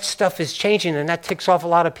 See, that stuff is changing, and that ticks off a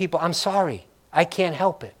lot of people. I'm sorry. I can't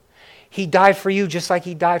help it. He died for you just like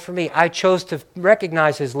He died for me. I chose to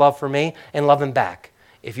recognize His love for me and love Him back.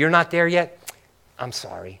 If you're not there yet, I'm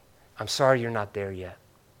sorry. I'm sorry you're not there yet.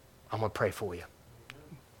 I'm going to pray for you.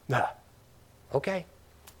 Okay.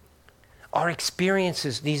 Our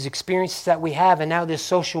experiences, these experiences that we have, and now this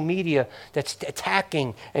social media that's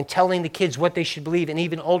attacking and telling the kids what they should believe, and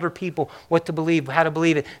even older people what to believe, how to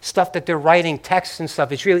believe it, stuff that they're writing, texts and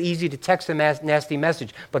stuff. It's really easy to text a nasty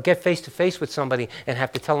message, but get face-to-face with somebody and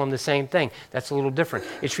have to tell them the same thing. That's a little different.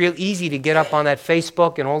 It's real easy to get up on that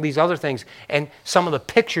Facebook and all these other things, and some of the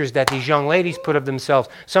pictures that these young ladies put of themselves,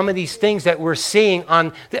 some of these things that we're seeing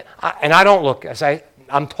on, and I don't look,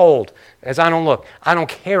 I'm told, as I don't look. I don't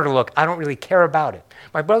care to look. I don't really care about it.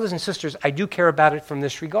 My brothers and sisters, I do care about it from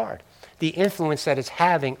this regard. The influence that it's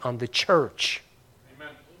having on the church.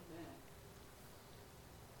 Amen.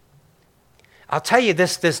 I'll tell you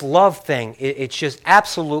this love thing, it's just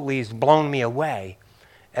absolutely has blown me away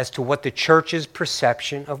as to what the church's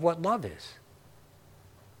perception of what love is.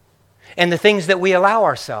 And the things that we allow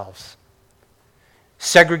ourselves.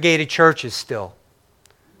 Segregated churches still.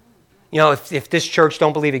 If this church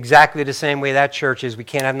don't believe exactly the same way that church is, we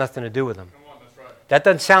can't have nothing to do with them. Come on, that's right. That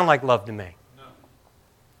doesn't sound like love to me. No.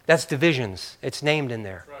 That's divisions. It's named in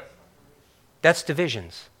there. That's right. That's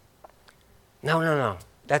divisions. No.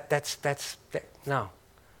 No.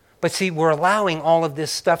 But see, we're allowing all of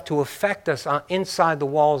this stuff to affect us inside the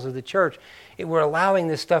walls of the church. We're allowing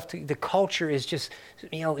this stuff to, the culture is just,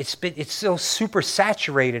 it's so super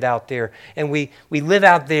saturated out there. And we live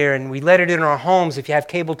out there and we let it in our homes. If you have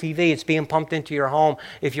cable TV, it's being pumped into your home.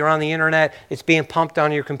 If you're on the internet, it's being pumped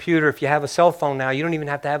on your computer. If you have a cell phone now, you don't even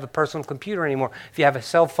have to have a personal computer anymore. If you have a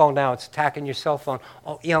cell phone now, it's attacking your cell phone.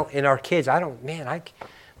 And our kids,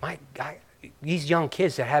 these young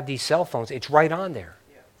kids that have these cell phones, it's right on there.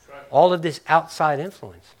 All of this outside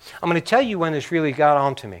influence. I'm going to tell you when this really got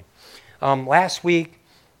on to me. Last week,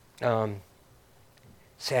 after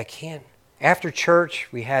church,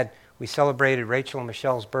 we celebrated Rachel and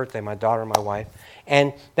Michelle's birthday, my daughter and my wife,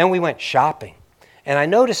 and then we went shopping. And I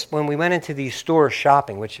noticed when we went into these stores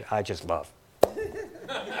shopping, which I just love.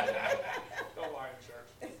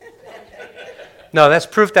 No, that's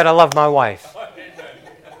proof that I love my wife.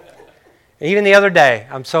 Even the other day,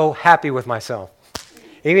 I'm so happy with myself.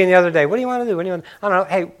 Even the other day, what do you want to do? I don't know.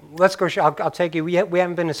 Hey, let's go. I'll take you. We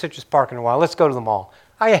haven't been to Citrus Park in a while. Let's go to the mall.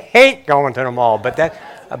 I hate going to the mall, but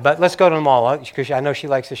let's go to the mall because I know she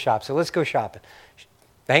likes to shop. So let's go shopping.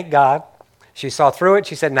 Thank God. She saw through it.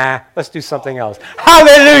 She said, nah, let's do something else.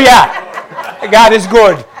 Hallelujah! God is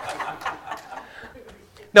good.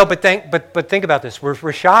 No, but think about this.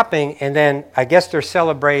 We're shopping, and then I guess they're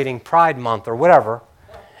celebrating Pride Month or whatever.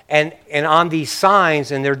 And on these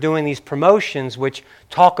signs, and they're doing these promotions which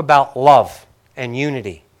talk about love and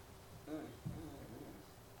unity.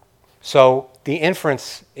 So the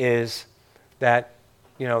inference is that,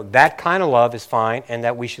 that kind of love is fine, and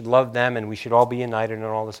that we should love them, and we should all be united and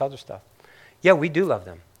all this other stuff. Yeah, we do love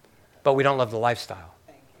them, but we don't love the lifestyle.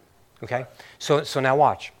 Okay? So now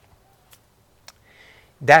watch.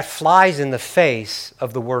 That flies in the face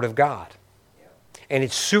of the Word of God. And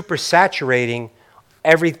it's super saturating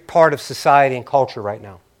every part of society and culture right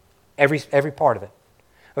now. Every part of it.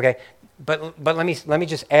 Okay? But let me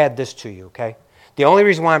just add this to you, okay? The only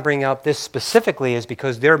reason why I'm bringing up this specifically is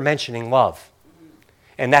because they're mentioning love.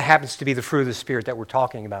 And that happens to be the fruit of the Spirit that we're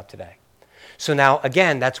talking about today. So now,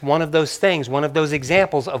 again, that's one of those things, one of those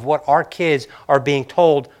examples of what our kids are being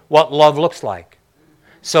told what love looks like.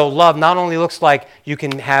 So love not only looks like you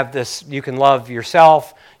can have this, you can love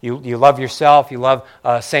yourself, you love yourself, you love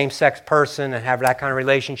a same-sex person and have that kind of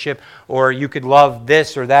relationship, or you could love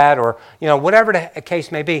this or that, or whatever the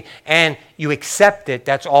case may be, and you accept it,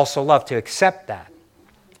 that's also love. To accept that,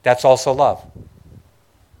 that's also love.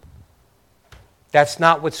 That's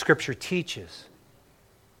not what Scripture teaches.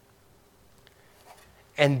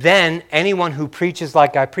 And then anyone who preaches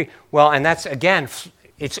like I preach, well, and that's, again,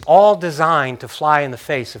 it's all designed to fly in the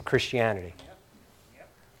face of Christianity.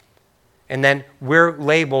 And then we're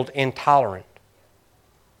labeled intolerant.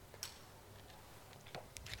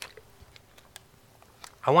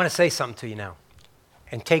 I want to say something to you now,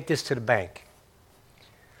 and take this to the bank.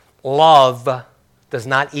 Love does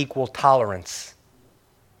not equal tolerance.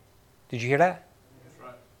 Did you hear that? That's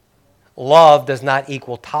right. Love does not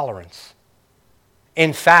equal tolerance.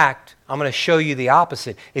 In fact, I'm going to show you the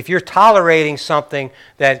opposite. If you're tolerating something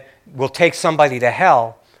that will take somebody to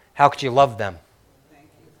hell, how could you love them?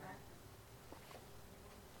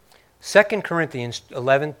 2 Corinthians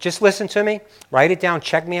 11, just listen to me. Write it down.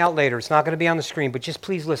 Check me out later. It's not going to be on the screen, but just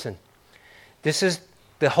please listen. This is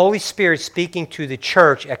the Holy Spirit speaking to the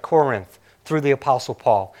church at Corinth through the Apostle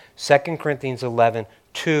Paul. 2 Corinthians 11,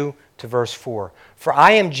 2 to verse 4. For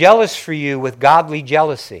I am jealous for you with godly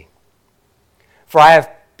jealousy. For I have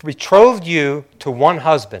betrothed you to one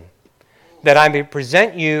husband, that I may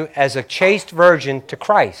present you as a chaste virgin to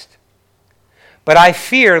Christ. But I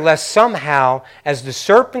fear lest somehow, as the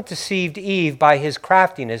serpent deceived Eve by his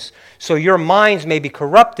craftiness, so your minds may be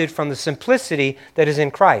corrupted from the simplicity that is in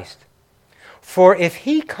Christ. For if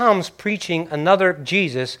he comes preaching another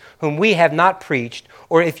Jesus whom we have not preached,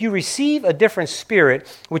 or if you receive a different spirit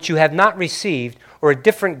which you have not received, or a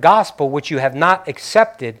different gospel which you have not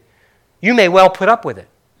accepted, you may well put up with it.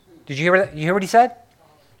 Did you hear that? You hear what he said?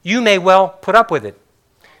 You may well put up with it.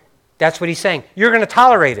 That's what he's saying. You're going to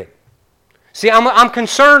tolerate it. See, I'm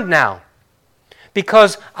concerned now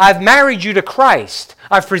because I've married you to Christ.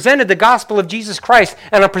 I've presented the gospel of Jesus Christ,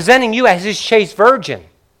 and I'm presenting you as his chaste virgin.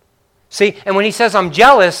 See, and when he says I'm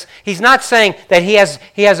jealous, he's not saying that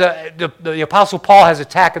the Apostle Paul has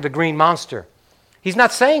attack of the green monster. He's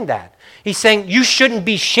not saying that. He's saying you shouldn't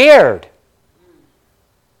be shared.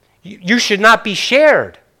 You should not be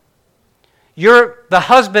shared. You're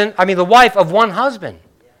the wife of one husband.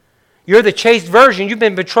 You're the chaste virgin. You've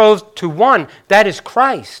been betrothed to one. That is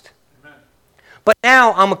Christ. Amen. But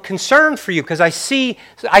now I'm concerned for you because I see,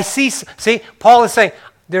 Paul is saying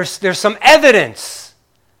there's some evidence.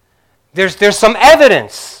 There's some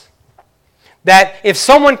evidence that if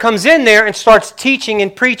someone comes in there and starts teaching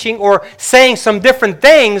and preaching or saying some different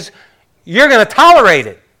things, you're going to tolerate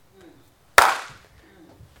it.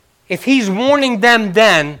 If he's warning them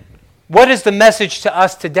then, what is the message to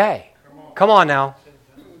us today? Come on now.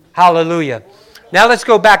 Hallelujah. Now let's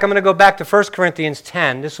go back. I'm going to go back to 1 Corinthians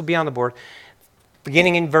 10. This will be on the board,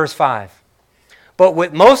 beginning in verse 5. But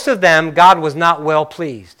with most of them, God was not well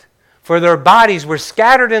pleased, for their bodies were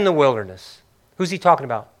scattered in the wilderness. Who's he talking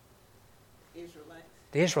about? Israelites.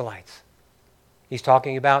 The Israelites. He's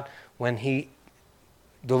talking about when he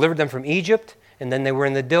delivered them from Egypt, and then they were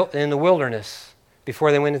in the wilderness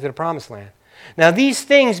before they went into the promised land. Now these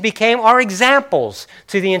things became our examples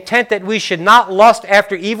to the intent that we should not lust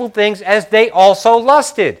after evil things as they also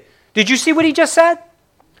lusted. Did you see what he just said?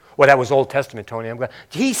 Well, that was Old Testament, Tony. I'm glad.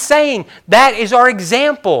 He's saying that is our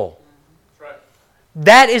example. That's right.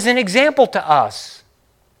 That is an example to us.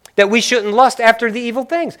 That we shouldn't lust after the evil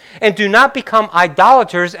things. And do not become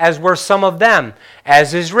idolaters as were some of them.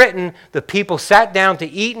 As is written, the people sat down to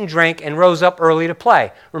eat and drink and rose up early to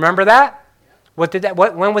play. Remember that?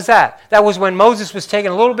 When was that? That was when Moses was taking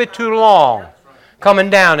a little bit too long coming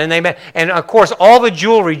down. And of course, all the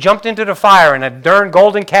jewelry jumped into the fire and a darn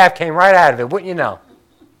golden calf came right out of it, wouldn't you know?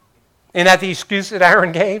 Isn't that the excuse that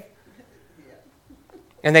Aaron gave?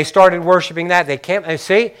 And they started worshiping that.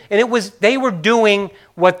 They were doing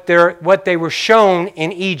what they were shown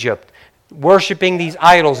in Egypt, worshiping these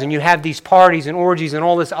idols, and you have these parties and orgies and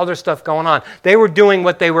all this other stuff going on. They were doing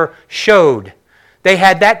what they were showed. They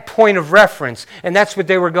had that point of reference, and that's what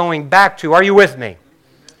they were going back to. Are you with me?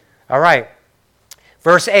 All right.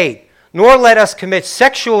 Verse 8. nor let us commit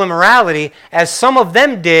sexual immorality, as some of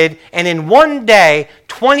them did, and in one day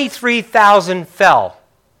 23,000 fell.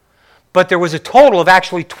 But there was a total of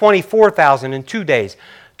actually 24,000 in 2 days.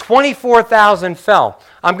 24,000 fell.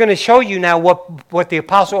 I'm going to show you now what the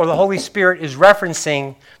apostle or the Holy Spirit is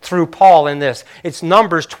referencing through Paul in this. It's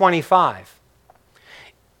Numbers 25.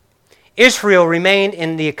 Israel remained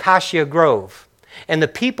in the acacia grove, and the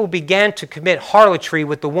people began to commit harlotry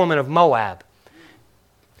with the woman of Moab.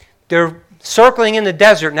 They're circling in the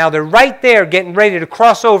desert. Now they're right there getting ready to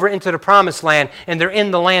cross over into the promised land, and they're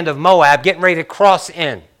in the land of Moab getting ready to cross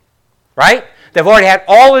in. Right? They've already had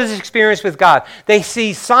all of this experience with God. They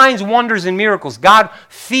see signs, wonders, and miracles. God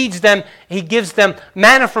feeds them. He gives them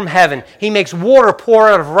manna from heaven. He makes water pour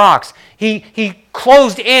out of rocks. He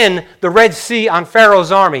closed in the Red Sea on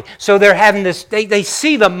Pharaoh's army. So they're having this, they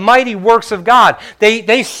see the mighty works of God.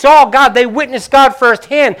 They saw God. They witnessed God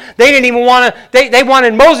firsthand. They didn't even want to, they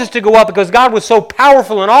wanted Moses to go up because God was so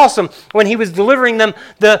powerful and awesome when he was delivering them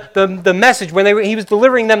the message, when he was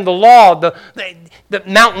delivering them the law. The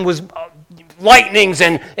mountain was lightnings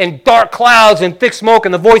and dark clouds and thick smoke,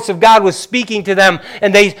 and the voice of God was speaking to them.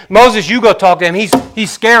 And Moses, you go talk to him.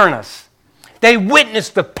 He's scaring us. They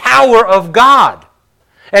witnessed the power of God.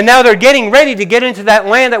 And now they're getting ready to get into that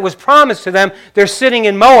land that was promised to them. They're sitting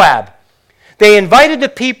in Moab. They invited the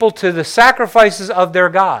people to the sacrifices of their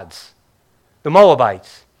gods, the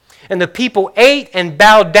Moabites. And the people ate and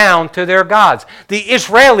bowed down to their gods. The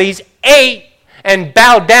Israelis ate and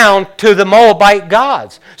bowed down to the Moabite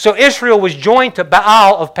gods. So Israel was joined to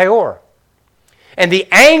Baal of Peor. And the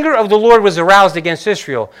anger of the Lord was aroused against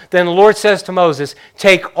Israel. Then the Lord says to Moses,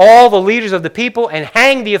 take all the leaders of the people and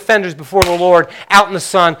hang the offenders before the Lord out in the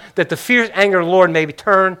sun, that the fierce anger of the Lord may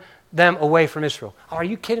turn them away from Israel. Oh, are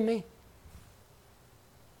you kidding me?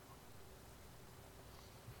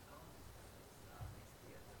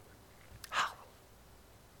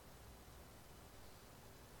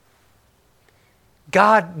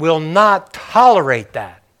 God will not tolerate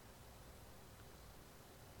that.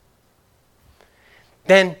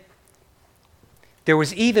 Then there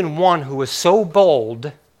was even one who was so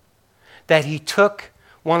bold that he took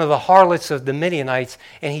one of the harlots of the Midianites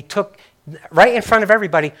and he took, right in front of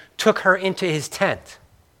everybody, took her into his tent.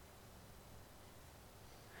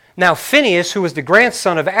 Now Phinehas, who was the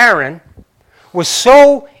grandson of Aaron, was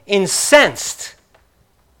so incensed,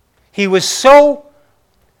 he was so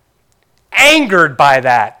angered by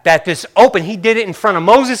that he did it in front of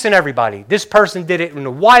Moses and everybody. This person did it in the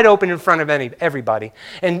wide open in front of everybody.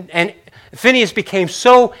 And Phinehas became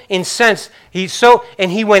so incensed,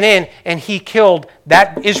 and he went in and he killed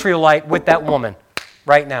that Israelite with that woman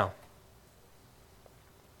right now.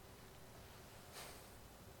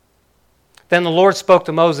 Then the Lord spoke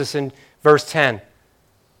to Moses in verse 10.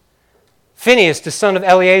 Phinehas, the son of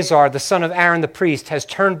Eleazar, the son of Aaron the priest, has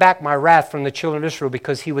turned back my wrath from the children of Israel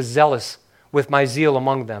because he was zealous with my zeal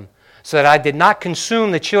among them, so that I did not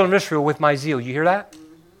consume the children of Israel with my zeal. You hear that?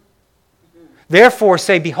 Therefore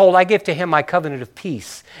say, behold, I give to him my covenant of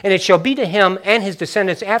peace, and it shall be to him and his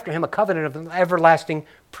descendants after him a covenant of everlasting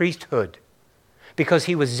priesthood, because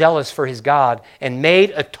he was zealous for his God and made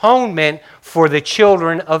atonement for the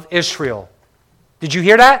children of Israel. Did you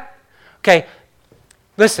hear that? Okay,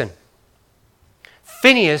 listen.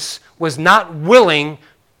 Phinehas was not willing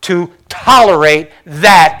to tolerate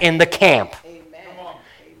that in the camp. Amen.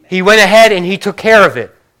 He went ahead and he took care of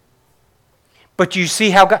it. But you see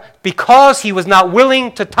how God, because he was not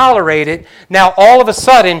willing to tolerate it, now all of a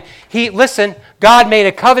sudden, God made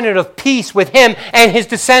a covenant of peace with him and his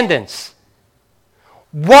descendants.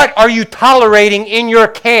 What are you tolerating in your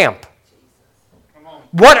camp?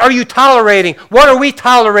 What are you tolerating? What are we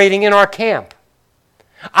tolerating in our camp?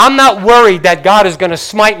 I'm not worried that God is going to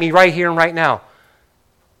smite me right here and right now.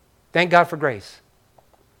 Thank God for grace.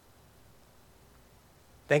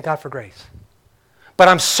 Thank God for grace. But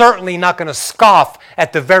I'm certainly not going to scoff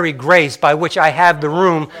at the very grace by which I have the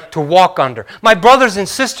room to walk under. My brothers and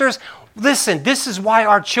sisters, listen, this is why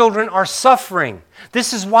our children are suffering.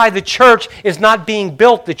 This is why the church is not being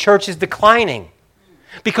built. The church is declining.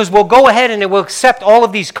 Because we'll go ahead and it will accept all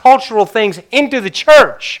of these cultural things into the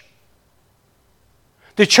church.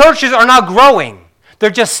 The churches are not growing. They're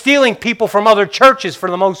just stealing people from other churches for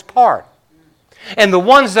the most part. And the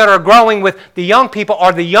ones that are growing with the young people,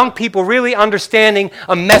 are the young people really understanding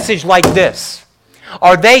a message like this?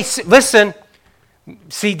 Are they, listen,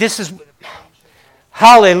 see, this is,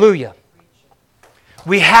 hallelujah.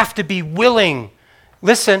 We have to be willing,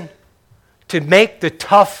 listen, to make the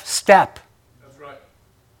tough step. That's right.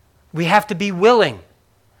 We have to be willing.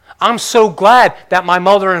 I'm so glad that my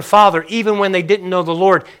mother and father, even when they didn't know the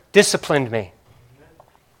Lord, disciplined me.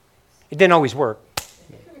 It didn't always work,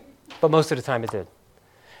 but most of the time it did.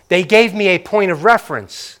 They gave me a point of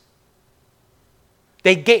reference.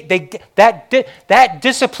 That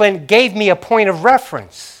discipline gave me a point of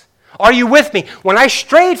reference. Are you with me? When I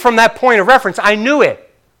strayed from that point of reference, I knew it.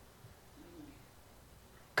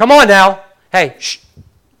 Come on now. Hey, shh.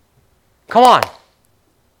 Come on.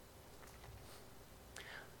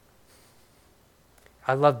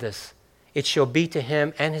 I love this. It shall be to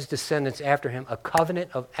him and his descendants after him a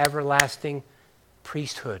covenant of everlasting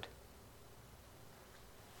priesthood.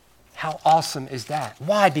 How awesome is that?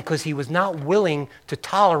 Why? Because he was not willing to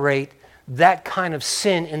tolerate that kind of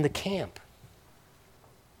sin in the camp.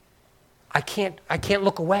 I can't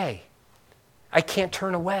look away. I can't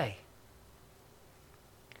turn away.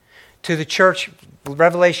 To the church,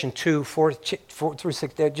 Revelation 2, 4 through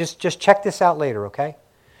 6. Just check this out later, okay?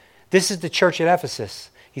 This is the church at Ephesus.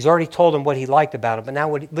 He's already told them what he liked about it, but now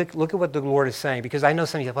look at what the Lord is saying, because I know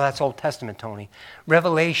some of you say, well, that's Old Testament, Tony.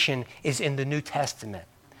 Revelation is in the New Testament.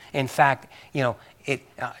 In fact,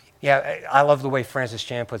 I love the way Francis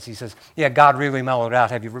Chan puts it. He says, yeah, God really mellowed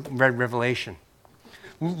out. Have you read Revelation?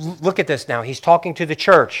 Look at this now. He's talking to the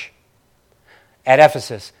church at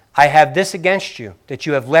Ephesus. I have this against you, that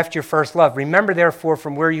you have left your first love. Remember, therefore,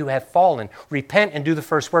 from where you have fallen. Repent and do the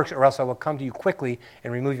first works, or else I will come to you quickly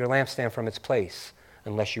and remove your lampstand from its place,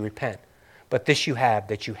 unless you repent. But this you have,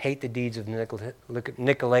 that you hate the deeds of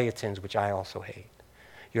Nicolaitans, which I also hate.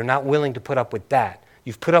 You're not willing to put up with that.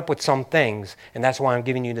 You've put up with some things, and that's why I'm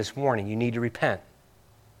giving you this warning. You need to repent.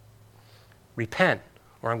 Repent,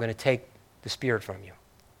 or I'm going to take the Spirit from you.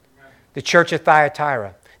 Amen. The church at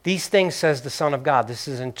Thyatira. These things says the Son of God. This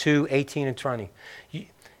is in 2:18 and 20.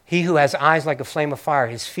 He who has eyes like a flame of fire,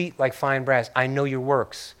 his feet like fine brass. I know your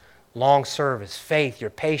works, long service, faith, your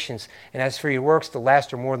patience, and as for your works, the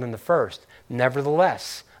last are more than the first.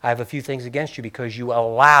 Nevertheless, I have a few things against you because you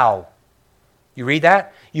allow. You read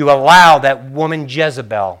that? You allow that woman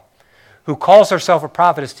Jezebel, who calls herself a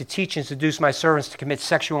prophetess, to teach and seduce my servants to commit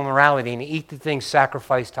sexual immorality and eat the things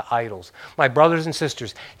sacrificed to idols. My brothers and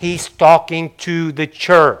sisters, he's talking to the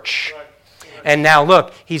church. And now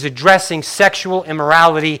look, he's addressing sexual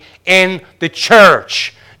immorality in the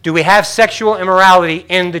church. Do we have sexual immorality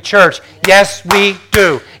in the church? Yes, we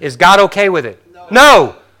do. Is God okay with it?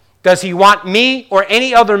 No. Does he want me or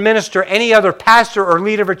any other minister, any other pastor or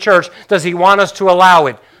leader of a church, does he want us to allow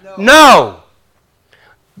it? No.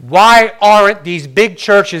 Why aren't these big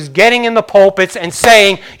churches getting in the pulpits and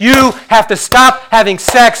saying, you have to stop having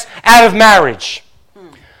sex out of marriage?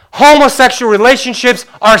 Homosexual relationships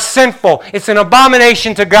are sinful. It's an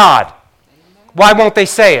abomination to God. Why won't they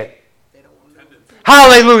say it?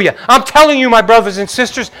 Hallelujah. I'm telling you, my brothers and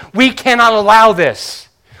sisters, we cannot allow this.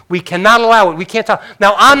 We cannot allow it. We can't tell.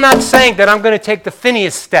 Now, I'm not saying that I'm going to take the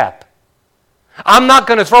Phineas step. I'm not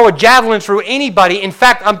going to throw a javelin through anybody. In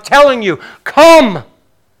fact, I'm telling you, come.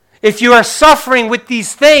 If you are suffering with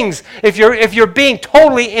these things, if you're being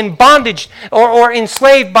totally in bondage or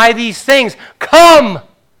enslaved by these things, come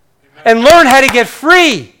and learn how to get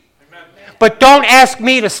free. But don't ask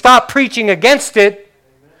me to stop preaching against it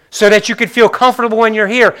so that you can feel comfortable when you're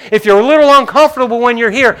here. If you're a little uncomfortable when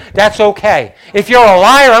you're here, that's okay. If you're a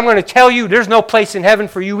liar, I'm going to tell you there's no place in heaven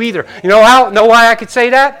for you either. You know why I could say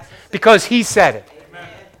that? Because he said it. Amen.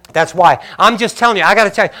 That's why. I'm just telling you, I got to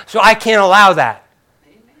tell you. So I can't allow that.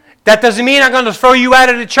 Amen. That doesn't mean I'm going to throw you out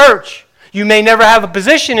of the church. You may never have a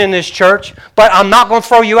position in this church, but I'm not going to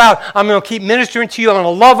throw you out. I'm going to keep ministering to you. I'm going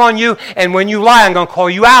to love on you. And when you lie, I'm going to call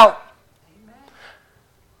you out.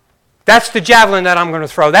 That's the javelin that I'm going to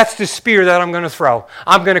throw. That's the spear that I'm going to throw.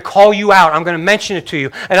 I'm going to call you out. I'm going to mention it to you.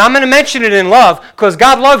 And I'm going to mention it in love because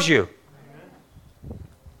God loves you.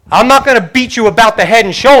 I'm not going to beat you about the head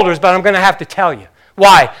and shoulders, but I'm going to have to tell you.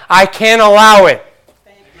 Why? I can't allow it.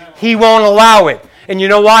 He won't allow it. And you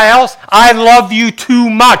know why else? I love you too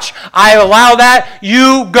much. I allow that.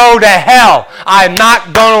 You go to hell. I'm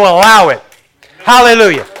not going to allow it.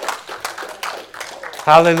 Hallelujah.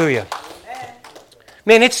 Hallelujah.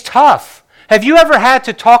 Man, it's tough. Have you ever had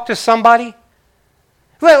to talk to somebody?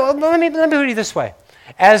 Well, let me put it this way.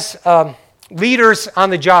 As leaders on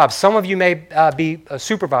the job, some of you may be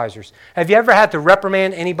supervisors. Have you ever had to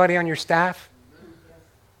reprimand anybody on your staff?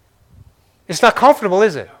 It's not comfortable,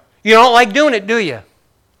 is it? You don't like doing it, do you?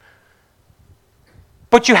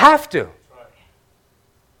 But you have to.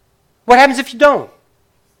 What happens if you don't?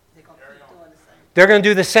 They're going to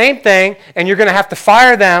do the same thing, and you're going to have to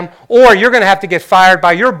fire them, or you're going to have to get fired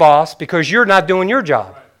by your boss because you're not doing your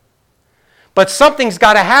job. But something's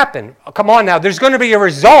got to happen. Come on now. There's going to be a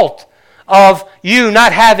result of you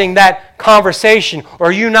not having that conversation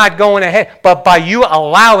or you not going ahead, but by you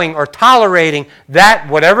allowing or tolerating that,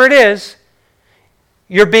 whatever it is,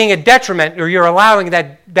 you're being a detriment, or you're allowing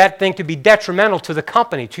that thing to be detrimental to the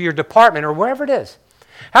company, to your department, or wherever it is.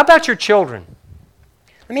 How about your children?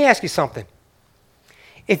 Let me ask you something.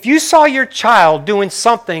 If you saw your child doing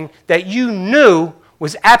something that you knew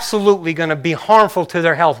was absolutely going to be harmful to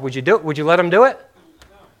their health, would you do it? Would you let them do it?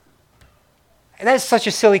 And that's such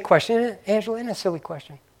a silly question, isn't it, Angela? Isn't it a silly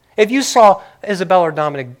question? If you saw Isabella or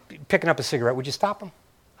Dominic picking up a cigarette, would you stop them?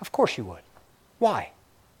 Of course you would. Why?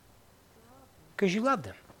 Because you love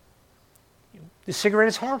them. The cigarette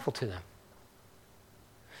is harmful to them.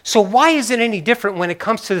 So why is it any different when it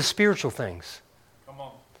comes to the spiritual things? Come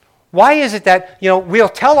on. Why is it that, we'll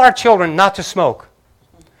tell our children not to smoke.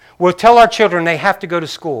 We'll tell our children they have to go to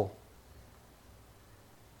school.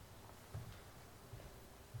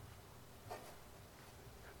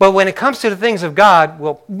 But when it comes to the things of God,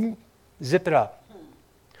 we'll zip it up.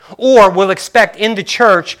 Or we'll expect in the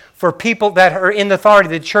church for people that are in authority,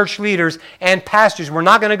 the church leaders and pastors. We're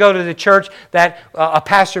not going to go to the church that a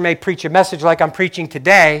pastor may preach a message like I'm preaching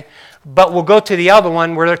today, but we'll go to the other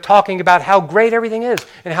one where they're talking about how great everything is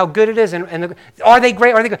and how good it is. Are they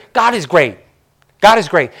great? Are they good? God is great. God is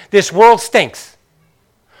great. This world stinks.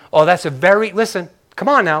 Oh, that's listen, come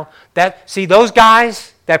on now. See, those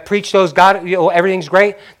guys that preach everything's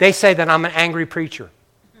great, they say that I'm an angry preacher.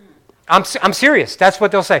 I'm serious. That's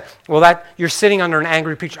what they'll say. Well, you're sitting under an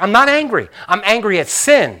angry preacher. I'm not angry. I'm angry at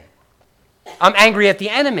sin. I'm angry at the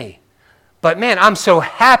enemy. But man, I'm so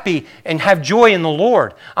happy and have joy in the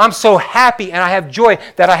Lord. I'm so happy and I have joy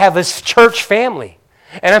that I have this church family.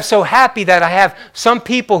 And I'm so happy that I have some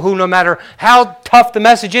people who, no matter how tough the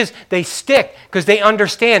message is, they stick because they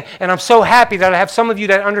understand. And I'm so happy that I have some of you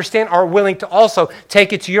that understand, are willing to also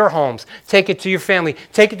take it to your homes, take it to your family,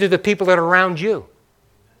 take it to the people that are around you.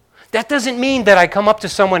 That doesn't mean that I come up to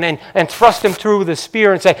someone and thrust them through the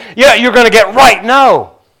spear and say, yeah, you're going to get right.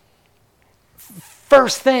 No.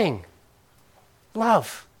 First thing,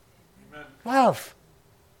 love. Amen. Love.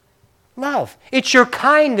 Love. It's your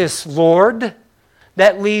kindness, Lord,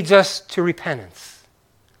 that leads us to repentance.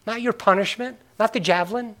 Not your punishment, not the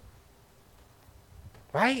javelin.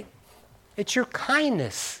 Right? It's your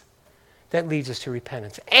kindness that leads us to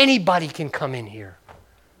repentance. Anybody can come in here.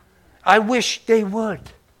 I wish they would.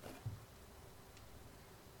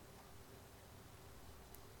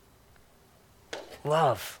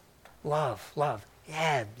 Love, love, love.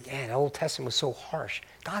 Yeah, the Old Testament was so harsh.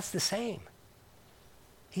 God's the same.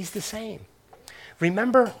 He's the same.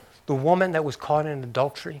 Remember the woman that was caught in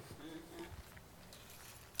adultery?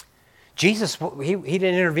 Jesus, he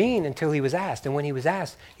didn't intervene until he was asked. And when he was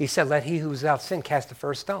asked, he said, let he who is without sin cast the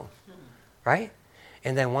first stone. Right?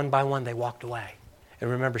 And then one by one they walked away. And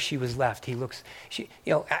remember, she was left.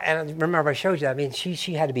 And remember I showed you that. I mean,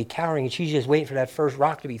 she had to be cowering, and she's just waiting for that first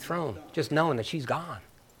rock to be thrown, just knowing that she's gone.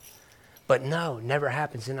 But no, never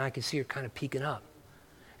happens. And I can see her kind of peeking up.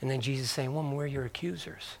 And then Jesus saying, woman, where are your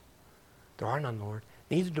accusers? There are none, Lord.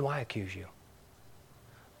 Neither do I accuse you.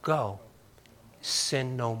 Go,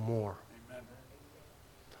 sin no more.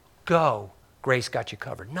 Go, grace got you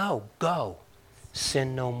covered. No, go,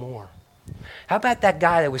 sin no more. How about that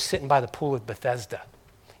guy that was sitting by the pool of Bethesda?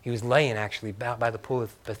 He was laying actually by the pool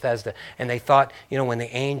of Bethesda. And they thought, when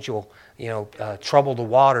the angel, troubled the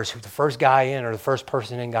waters, the first guy in or the first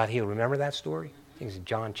person in got healed. Remember that story? I think it's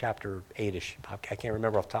John chapter 8-ish. I can't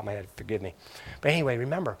remember off the top of my head. Forgive me. But anyway,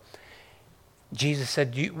 remember, Jesus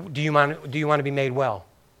said, do you want to be made well?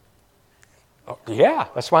 Oh, yeah,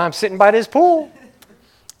 that's why I'm sitting by this pool.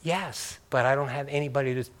 Yes, but I don't have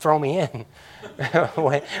anybody to throw me in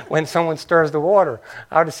when someone stirs the water.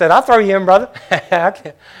 I would have said, I'll throw you in, brother.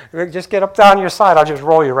 Just get up down your side. I'll just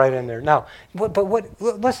roll you right in there. No,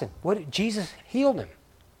 listen, Jesus healed him.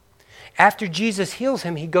 After Jesus heals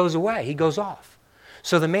him, he goes away. He goes off.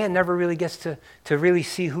 So the man never really gets to really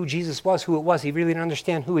see who Jesus was, who it was. He really didn't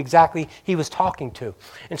understand who exactly he was talking to.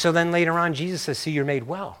 And so then later on, Jesus says, see, you're made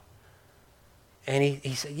well. And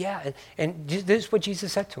he said, yeah. And this is what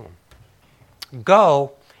Jesus said to him.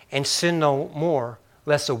 Go and sin no more,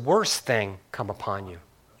 lest a worse thing come upon you.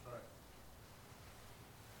 That's right.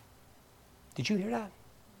 Did you hear that?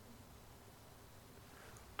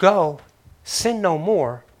 Go, sin no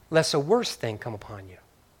more, lest a worse thing come upon you.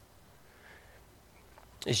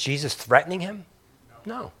 Is Jesus threatening him?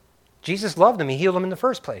 No. Jesus loved him. He healed him in the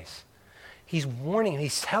first place. He's warning him.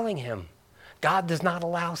 He's telling him, God does not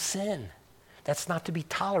allow sin. That's not to be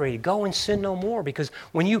tolerated. Go and sin no more, because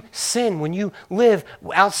when you sin, when you live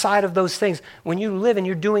outside of those things, when you live and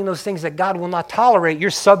you're doing those things that God will not tolerate,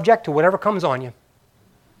 you're subject to whatever comes on you.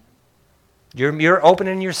 You're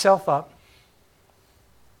opening yourself up.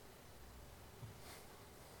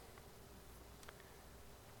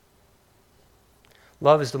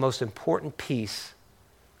 Love is the most important piece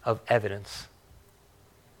of evidence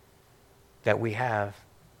that we have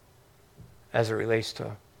as it relates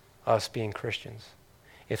to us being Christians.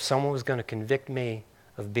 If someone was going to convict me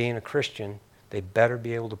of being a Christian, they better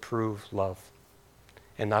be able to prove love.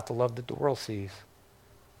 And not the love that the world sees,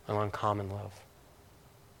 an uncommon love.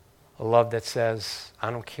 A love that says, I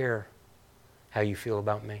don't care how you feel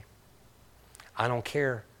about me. I don't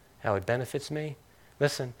care how it benefits me.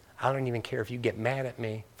 Listen, I don't even care if you get mad at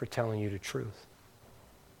me for telling you the truth.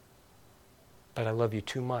 But I love you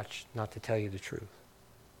too much not to tell you the truth.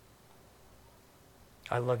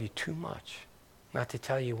 I love you too much not to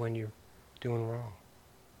tell you when you're doing wrong.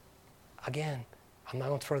 Again, I'm not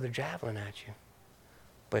going to throw the javelin at you.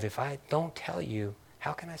 But if I don't tell you,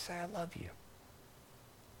 how can I say I love you?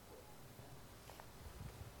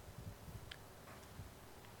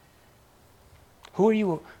 Who are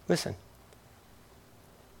you? Listen.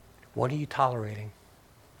 What are you tolerating?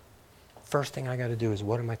 First thing I got to do is,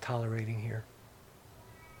 what am I tolerating here?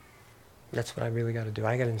 That's what I really got to do.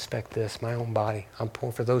 I got to inspect this, my own body.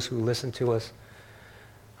 For those who listen to us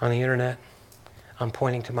on the internet, I'm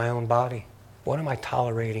pointing to my own body. What am I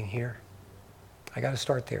tolerating here? I got to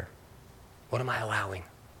start there. What am I allowing?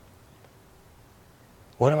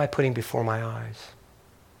 What am I putting before my eyes?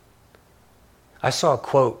 I saw a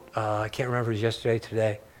quote, I can't remember if it was yesterday,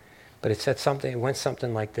 today, but it said something, it went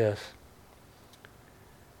something like this.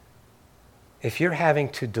 If you're having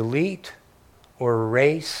to delete or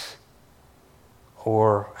erase,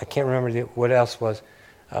 or I can't remember what else was,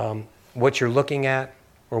 what you're looking at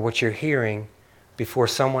or what you're hearing before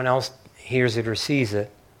someone else hears it or sees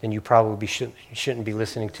it, then you probably shouldn't be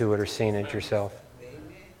listening to it or seeing it yourself.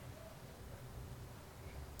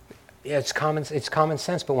 Yeah, it's common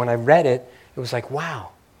sense, but when I read it, it was like, wow,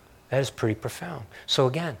 that is pretty profound. So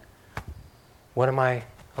again, what am I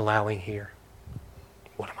allowing here?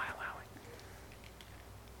 What am I allowing?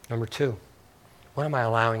 Number 2, what am I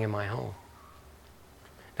allowing in my home?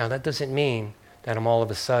 Now that doesn't mean that I'm all of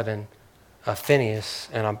a sudden a Phineas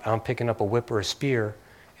and I'm picking up a whip or a spear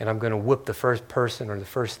and I'm going to whip the first person or the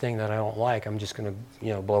first thing that I don't like. I'm just going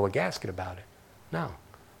to, blow a gasket about it. No.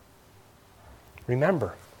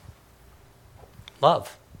 Remember,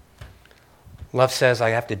 love. Love says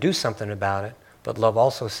I have to do something about it, but love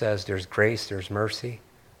also says there's grace, there's mercy,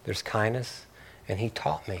 there's kindness, and he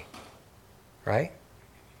taught me, right?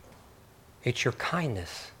 It's your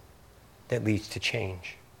kindness that leads to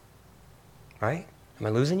change, right? Am I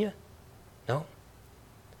losing you? No?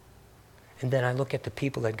 And then I look at the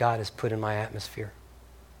people that God has put in my atmosphere,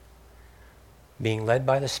 being led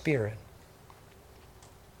by the Spirit.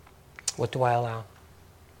 What do I allow?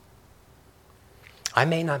 I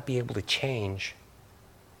may not be able to change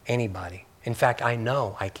anybody. In fact, I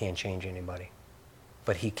know I can't change anybody,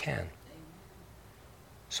 but he can.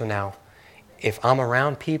 So now, if I'm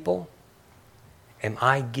around people, am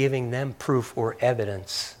I giving them proof or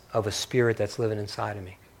evidence of a spirit that's living inside of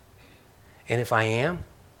me? And if I am,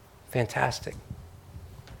 fantastic.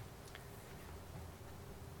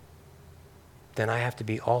 Then I have to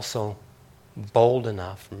be also bold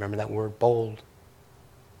enough. Remember that word, bold.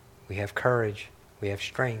 We have courage. We have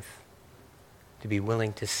strength to be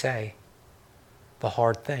willing to say the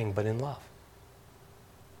hard thing, but in love.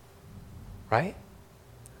 Right?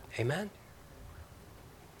 Amen?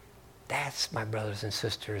 That's, my brothers and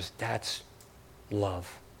sisters, that's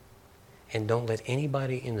love. And don't let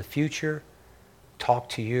anybody in the future talk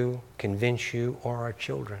to you, convince you, or our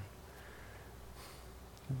children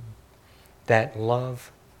that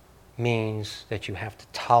love means that you have to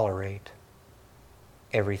tolerate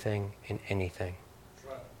everything and anything.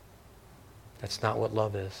 That's not what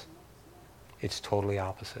love is. It's totally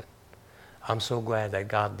opposite. I'm so glad that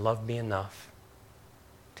God loved me enough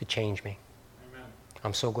to change me. Amen.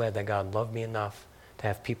 I'm so glad that God loved me enough to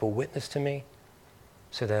have people witness to me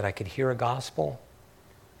so that I could hear a gospel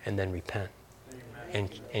and then repent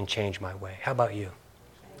and change my way. How about you?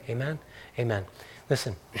 Amen? Amen.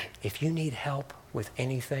 Listen, if you need help with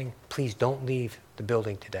anything, please don't leave the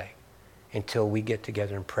building today until we get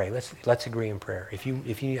together and pray. Let's agree in prayer. If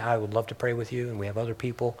you, I would love to pray with you, and we have other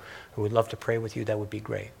people who would love to pray with you. That would be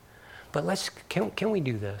great. But can we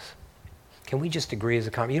do this? Can we just agree as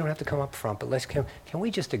a congregation? You don't have to come up front, but can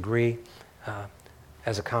we just agree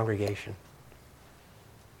as a congregation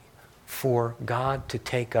for God to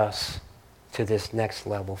take us to this next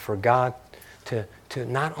level, for God to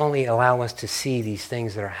not only allow us to see these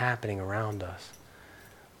things that are happening around us,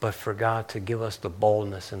 but for God to give us the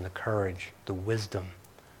boldness and the courage, the wisdom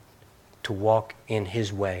to walk in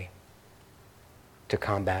His way to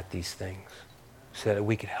combat these things so that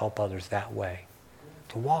we could help others that way.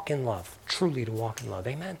 To walk in love, truly to walk in love.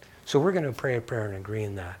 Amen? So we're going to pray a prayer and agree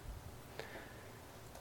in that.